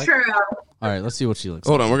can looks search like? her out. All right, let's see what she looks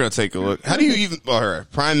Hold on, we're gonna take a look. How do you even? All right,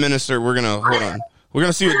 Prime Minister. We're gonna hold on. We're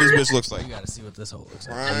gonna see what this bitch looks like. like. You gotta see what this whole looks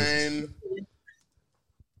like. Prime.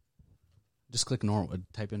 Just click Norwood.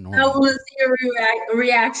 Type in I Norwood. want to see your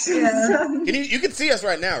reaction. You can see us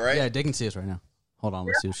right now, right? Yeah, they can see us right now. Hold on,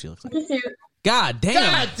 let's see what she looks like. Let's see. God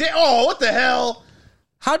damn! Oh, what the hell?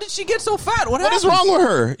 How did she get so fat? What What is happened? wrong with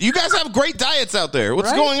her? You guys have great diets out there.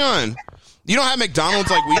 What's Right? going on? You don't have McDonald's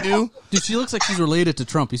like we do. Dude, she looks like she's related to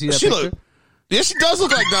Trump. You see that She picture? look. Yeah, she does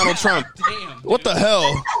look like Donald Trump. Damn. What the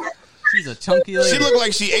hell? She's a chunky lady. She looked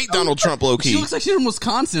like she ate Donald Trump low She key. looks like she's from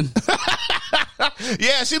Wisconsin.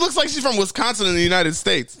 Yeah, she looks like she's from Wisconsin in the United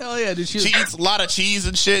States. Hell yeah, dude. She eats a lot of cheese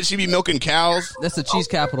and shit. She be milking cows. That's the cheese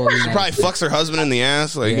capital of the She United probably States. fucks her husband in the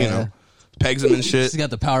ass, like, you know, pegs him and shit. She's got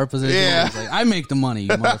the power position. Yeah. It's like, I make the money, you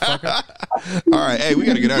motherfucker. All right, hey, we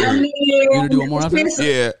gotta get out of here. You gonna do one more after this?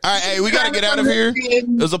 Yeah. All right, hey, we gotta get out of here. It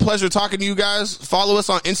was a pleasure talking to you guys. Follow us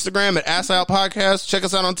on Instagram at Ass Out Podcast. Check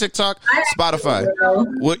us out on TikTok, Spotify.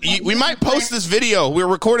 We might post this video. We're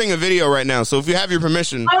recording a video right now, so if you have your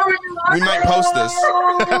permission, we might post this.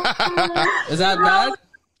 Is that bad?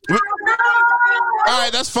 All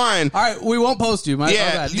right, that's fine. All right, we won't post you.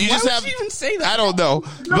 Yeah, Why you just would have. she even say that? I don't know,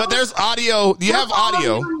 but there's audio. You have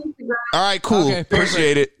audio. All right, cool. Okay, perfect.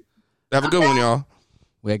 Appreciate it. Have a good one, y'all.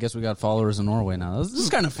 I guess we got followers in Norway now. This is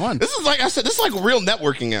kind of fun. This is like I said. This is like real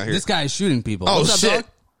networking out here. This guy is shooting people. Oh, What's up, shit. dog?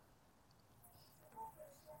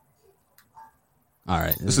 All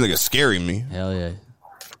right. This nigga scaring me. Hell yeah.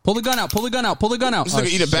 Pull the gun out. Pull the gun out. Pull the gun out. This nigga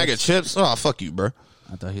eat a bag of chips. Oh, fuck you, bro.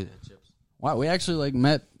 I thought he had chips. Wow, we actually like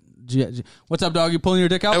met. What's up, dog? You pulling your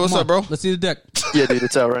dick out? Hey, what's Come up, bro? on. Let's see the dick. Yeah, dude,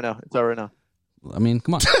 it's out right now. It's out right now. I mean,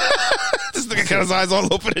 come on. This nigga got his eyes all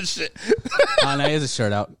open and shit. Oh, now he has his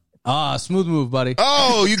shirt out. Ah, smooth move, buddy.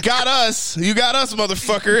 Oh, you got us. You got us,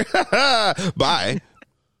 motherfucker. Bye.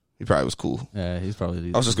 He probably was cool. Yeah, he's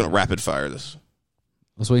probably. I was just gonna rapid fire this.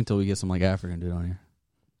 Let's wait until we get some like African dude on here.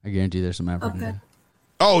 I guarantee there's some African. Okay. dude.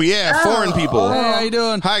 Oh yeah, foreign people. Hey, how you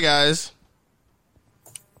doing? Hi guys.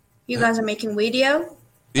 You guys are making video?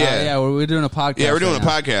 Yeah, yeah, we're doing a podcast. Yeah, we're doing right a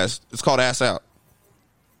now. podcast. It's called Ass Out.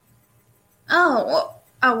 Oh,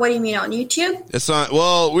 what do you mean on YouTube? It's on.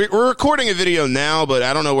 Well, we're recording a video now, but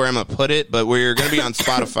I don't know where I'm gonna put it. But we're gonna be on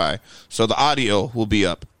Spotify, so the audio will be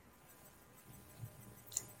up.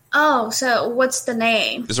 Oh, so what's the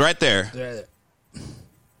name? It's right there.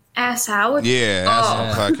 Ass Out? Yeah,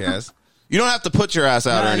 Ass Out Podcast. You don't have to put your ass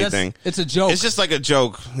out Nah, or that's- anything. it's a joke. It's just like a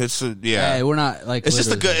joke. It's yeah. Hey, we're not like. It's just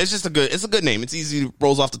a literally- good. It's just a good. It's a good name. It's easy.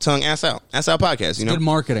 Rolls off the tongue. Ass Out. Ass Out Podcast. You know. Good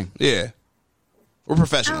marketing. Yeah. We're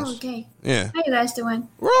professionals. Oh, okay. Yeah. How you guys doing?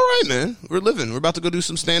 We're all right, man. We're living. We're about to go do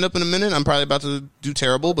some stand-up in a minute. I'm probably about to do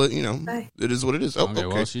terrible, but, you know, it is what it is. Oh, okay.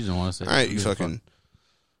 Well, she didn't want to say all right, it. you fucking...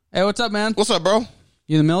 Hey, what's up, man? What's up, bro?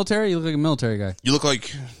 You in the military? You look like a military guy. You look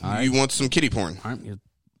like you want some kitty porn. All right, you're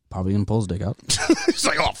probably going to pull his dick out. It's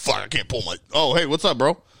like, oh, fuck, I can't pull my... Oh, hey, what's up,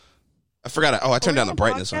 bro? I forgot. I turned down the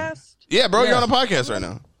brightness on. Yeah, bro, you're on a podcast right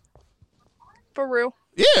now. For real?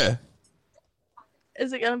 Yeah.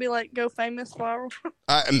 Is it gonna be like go famous viral?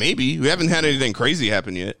 Maybe. We haven't had anything crazy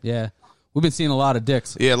happen yet. Yeah. We've been seeing a lot of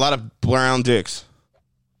dicks. Yeah, a lot of brown dicks.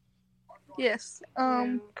 Yes.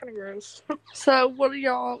 Kind of gross. So what are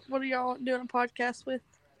y'all doing a podcast with?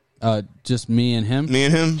 Just me and him. Me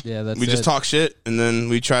and him? Yeah, that's We just it. talk shit, and then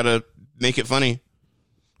we try to make it funny.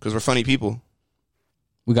 Because we're funny people.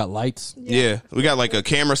 We got lights. Yeah. We got like a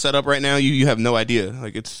camera set up right now. You have no idea.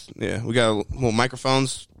 Like we got little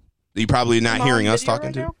microphones that you're probably not hearing us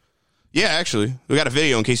talking to. Yeah, actually. We got a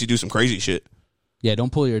video in case you do some crazy shit. Yeah,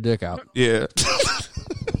 don't pull your dick out. Yeah.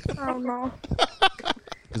 Oh no.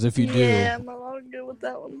 Because if you do... Yeah, I'm not good with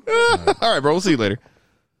that one. All right, bro. We'll see you later.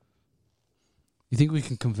 You think we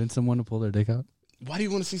can convince someone to pull their dick out? Why do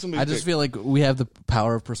you want to see somebody? I just feel like we have the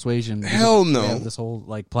power of persuasion. Hell no. We have this whole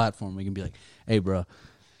like platform. We can be like, hey, bro,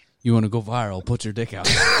 you want to go viral? Put your dick out.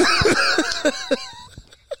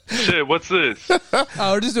 Shit, what's this?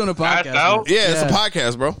 Oh, we're just doing a podcast. Out? Yeah, it's a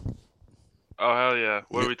podcast, bro. Oh, hell yeah.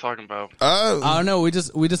 What are we talking about? I don't know.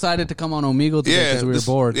 We decided to come on Omegle today because we were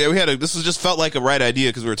bored. Yeah, this was just felt like a right idea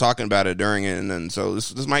because we were talking about it during it, and then so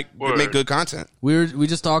this might make good content. We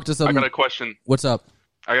just talked to some. I got a question. What's up?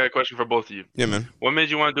 I got a question for both of you. Yeah, man. What made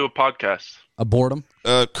you want to do a podcast? A boredom.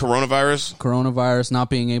 Coronavirus, not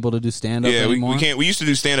being able to do stand up. Yeah, anymore. we can't. We used to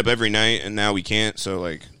do stand up every night, and now we can't. So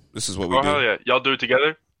like, this is what we do. Hell yeah. Y'all do it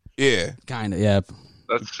together? Yeah, kind of. Yeah,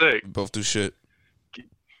 that's sick. Both do shit.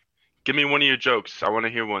 Give me one of your jokes. I want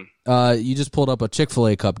to hear one. You just pulled up a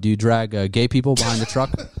Chick-fil-A cup. Do you drag gay people behind the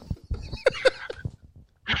truck?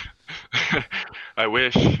 I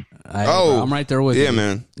wish. I'm right there with you. Yeah,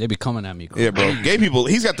 man. They be coming at me. Yeah, bro. Gay people.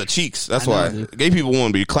 He's got the cheeks. That's why. Gay people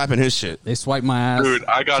won't be clapping his shit. They swipe my ass. Dude,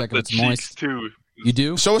 I got check if the it's cheeks moist. too. You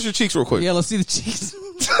do? Show us your cheeks real quick. Yeah, let's see the cheeks.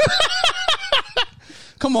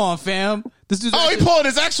 Come on, fam. This dude's he pulled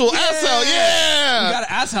his actual ass out. Yeah. You got an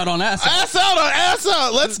ass out on ass out. Ass out on ass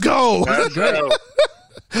out. Let's go. That's great.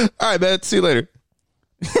 All right, man. See you later.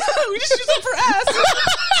 We just use them for ass.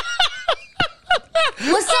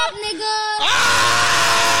 What's up, nigga?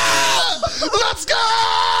 Let's go!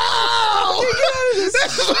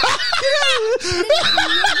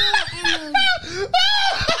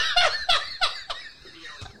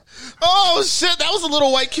 Oh shit, that was a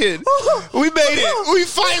little white kid. We made it. We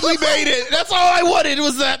finally made it. That's all I wanted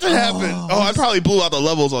was that to happen. I probably blew out the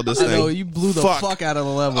levels on this thing. I know, you blew the fuck out of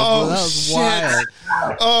the levels. Oh, bro. That was shit. wild.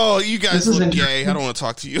 Oh, you guys look gay. I don't want to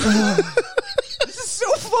talk to you. This is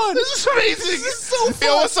so fun. This is amazing. This is so fun.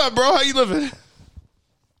 Yo, what's up, bro? How you living?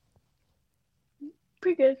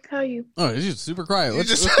 Pretty good. How are you? Oh, you're super quiet.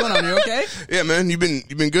 What's going on? You okay? Yeah, man. You've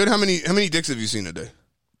been good. How many dicks have you seen a day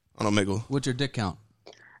on Omegle? What's your dick count?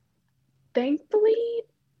 Thankfully,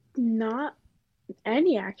 not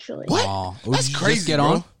any actually. What? Oh, that's did you crazy, just get bro.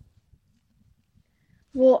 on?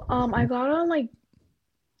 Well, I got on like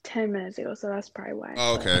 10 minutes ago, so that's probably why.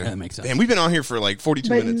 Oh, okay. That makes sense. Damn, we've been on here for like 42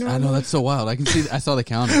 But minutes. no- I know, that's so wild. I can see. I saw the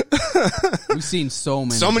counter. We've seen so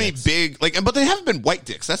many dicks. Big, but they haven't been white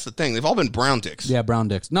dicks. That's the thing. They've all been brown dicks. Yeah, brown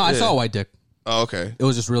dicks. No, I Yeah. saw a white dick. Oh, okay. It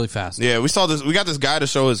was just really fast. Yeah, we saw this. We got this guy to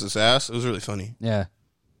show us his ass. It was really funny. Yeah.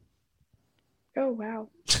 Oh wow.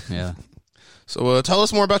 Yeah. So tell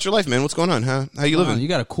us more about your life, man. What's going on? How you living? You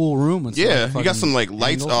got a cool room. And Yeah, stuff, you got some, like,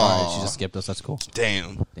 lights. angles. All right, Oh. she just skipped us. That's cool.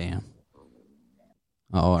 Damn.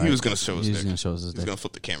 Oh, all He right. was gonna show us. He was gonna show us his He's dick. gonna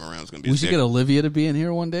flip the camera around. It's gonna be. We his should dick. get Olivia to be in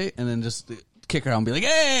here one day and then just kick her out and be like,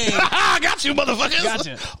 "Hey, I got you, motherfuckers!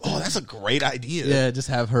 Gotcha." Oh, that's a great idea. Yeah, just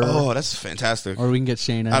have her. Oh, that's fantastic. Or we can get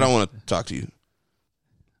Shayna. I don't want to talk to you.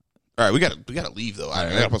 All right, we gotta leave though. I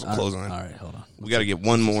gotta put some clothes on. All right, hold on. We gotta get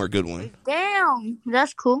one more good one. Damn,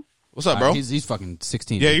 that's cool. What's up, bro? He's fucking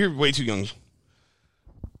 16. Yeah, you're way too young.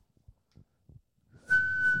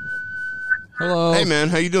 Hello. Hey, man,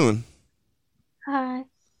 how you doing? Hi.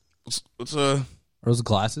 What's Are those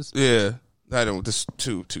glasses? Yeah, I don't. This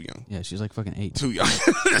too young. Yeah, she's like fucking 8. Too young.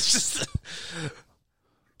 That's just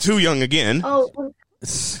too young again. Oh.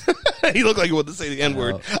 He looked like he wanted to say the N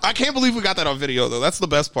word. I can't believe we got that on video though. That's the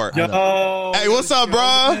best part. Yo, hey, what's up,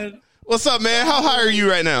 bro? What's up, man? How high are you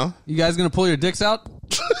right now? You guys gonna pull your dicks out?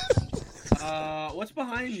 What's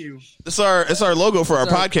behind you? It's our logo for our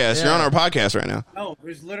It's our- podcast. yeah. You're on our podcast right now. Oh,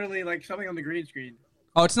 there's literally like something on the green screen.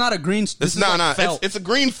 Oh, it's not a green. It's not. It's a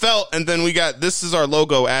green felt, and then we got this is our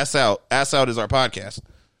logo. Ass Out. Ass Out is our podcast.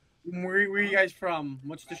 Where are you guys from?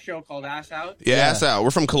 What's the show called? Ass Out? Yeah, Ass Out.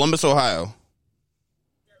 We're from Columbus, Ohio.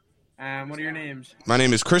 What are your names? My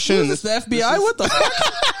name is Christian. Is this the FBI? What the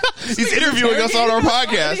fuck? He's interviewing us on our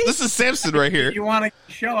podcast. This is Samson right here. You want a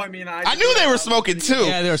show? I mean, I knew they were smoking too.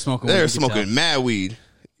 Yeah, they were smoking. They were smoking mad weed.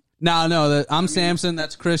 No. I'm Samson.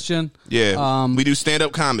 That's Christian. Yeah, we do stand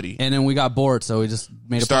up comedy, and then we got bored, so we just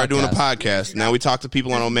started doing a podcast. Now we talk to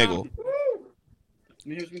people on Omegle.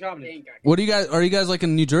 Here's some comedy. What do you guys? Are you guys like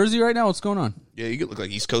in New Jersey right now? What's going on? Yeah, you look like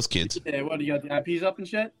East Coast kids. Yeah, what do you got? The IPs up and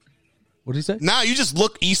shit. What do you say? Nah, you just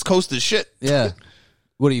look East Coast as shit. Yeah.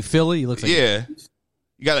 What are you, Philly? You look like you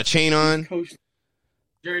got a chain on. Coast.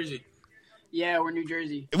 Jersey. Yeah, we're New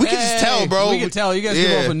Jersey. We can just tell, bro. We can tell. You guys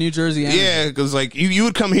grew up in New Jersey. Yeah, because like you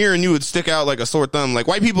would come here and you would stick out like a sore thumb. Like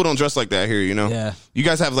white people don't dress like that here, you know. Yeah. You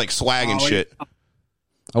guys have like swag and shit.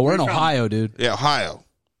 Oh, we're in Ohio, dude. Yeah, Ohio.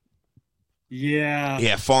 Yeah.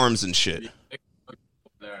 Yeah, farms and shit.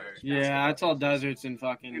 Yeah, it's all deserts and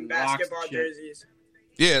fucking basketball jerseys.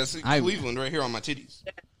 Yeah, that's Cleveland right here on my titties.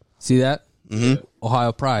 See that? Mm-hmm.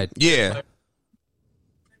 Ohio Pride. Yeah.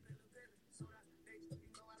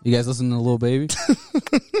 You guys listen to Lil Baby?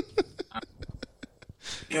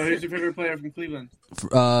 Yo, who's your favorite player from Cleveland?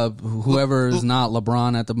 Whoever is not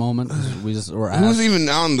LeBron at the moment. Who's even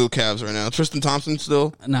on the Cavs right now? Tristan Thompson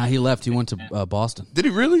still? Nah, he left. He went to Boston. Did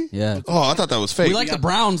he really? Yeah. Oh, I thought that was fake. We like the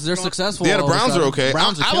Browns. They're successful. Yeah, the Browns are okay.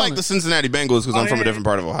 Browns are I like the Cincinnati Bengals because I'm from a different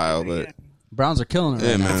part of Ohio, but Browns are killing it.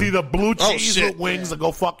 Yeah, right man. now. It's either blue cheese with wings or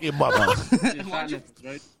go fuck your mother.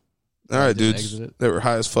 All right, dudes. They were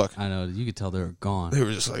high as fuck. I know. You could tell they were gone. They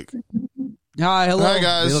were just like, hi, hello. Hi,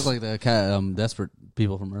 guys. They look like the desperate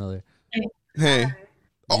people from earlier. Hey.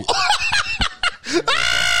 Oh.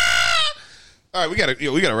 All right, we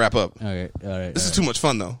gotta wrap up. Okay, all right. This is too much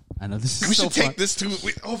fun, though. I know this is. We so should take fun. this to.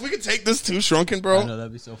 If we could take this to Shrunken, bro. I know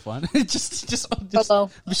that'd be so fun. just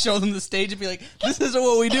show them the stage and be like, "This isn't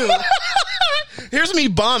what we do." Here's me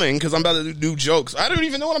bombing because I'm about to do jokes. I don't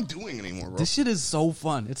even know what I'm doing anymore, bro. This shit is so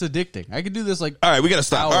fun. It's addicting. I could do this like. All right, we gotta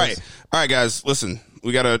stop. hours. All right, guys. Listen,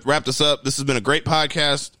 we gotta wrap this up. This has been a great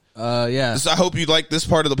podcast. Yeah. I hope you liked this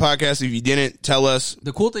part of the podcast. If you didn't, tell us.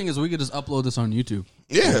 The cool thing is we could just upload this on YouTube.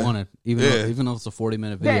 Yeah. If you want it, even though it's a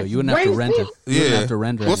 40-minute video, you wouldn't have to rent it. You wouldn't have to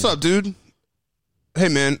render. What's up, dude? Hey,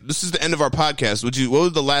 man, this is the end of our podcast. What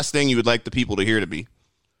was the last thing you would like the people to hear to be?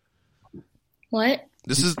 What?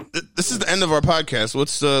 This is the end of our podcast.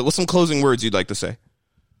 What's some closing words you'd like to say?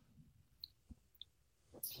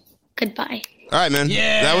 Goodbye. All right, man.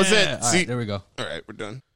 Yeah. That was it. All right, there we go. All right, we're done.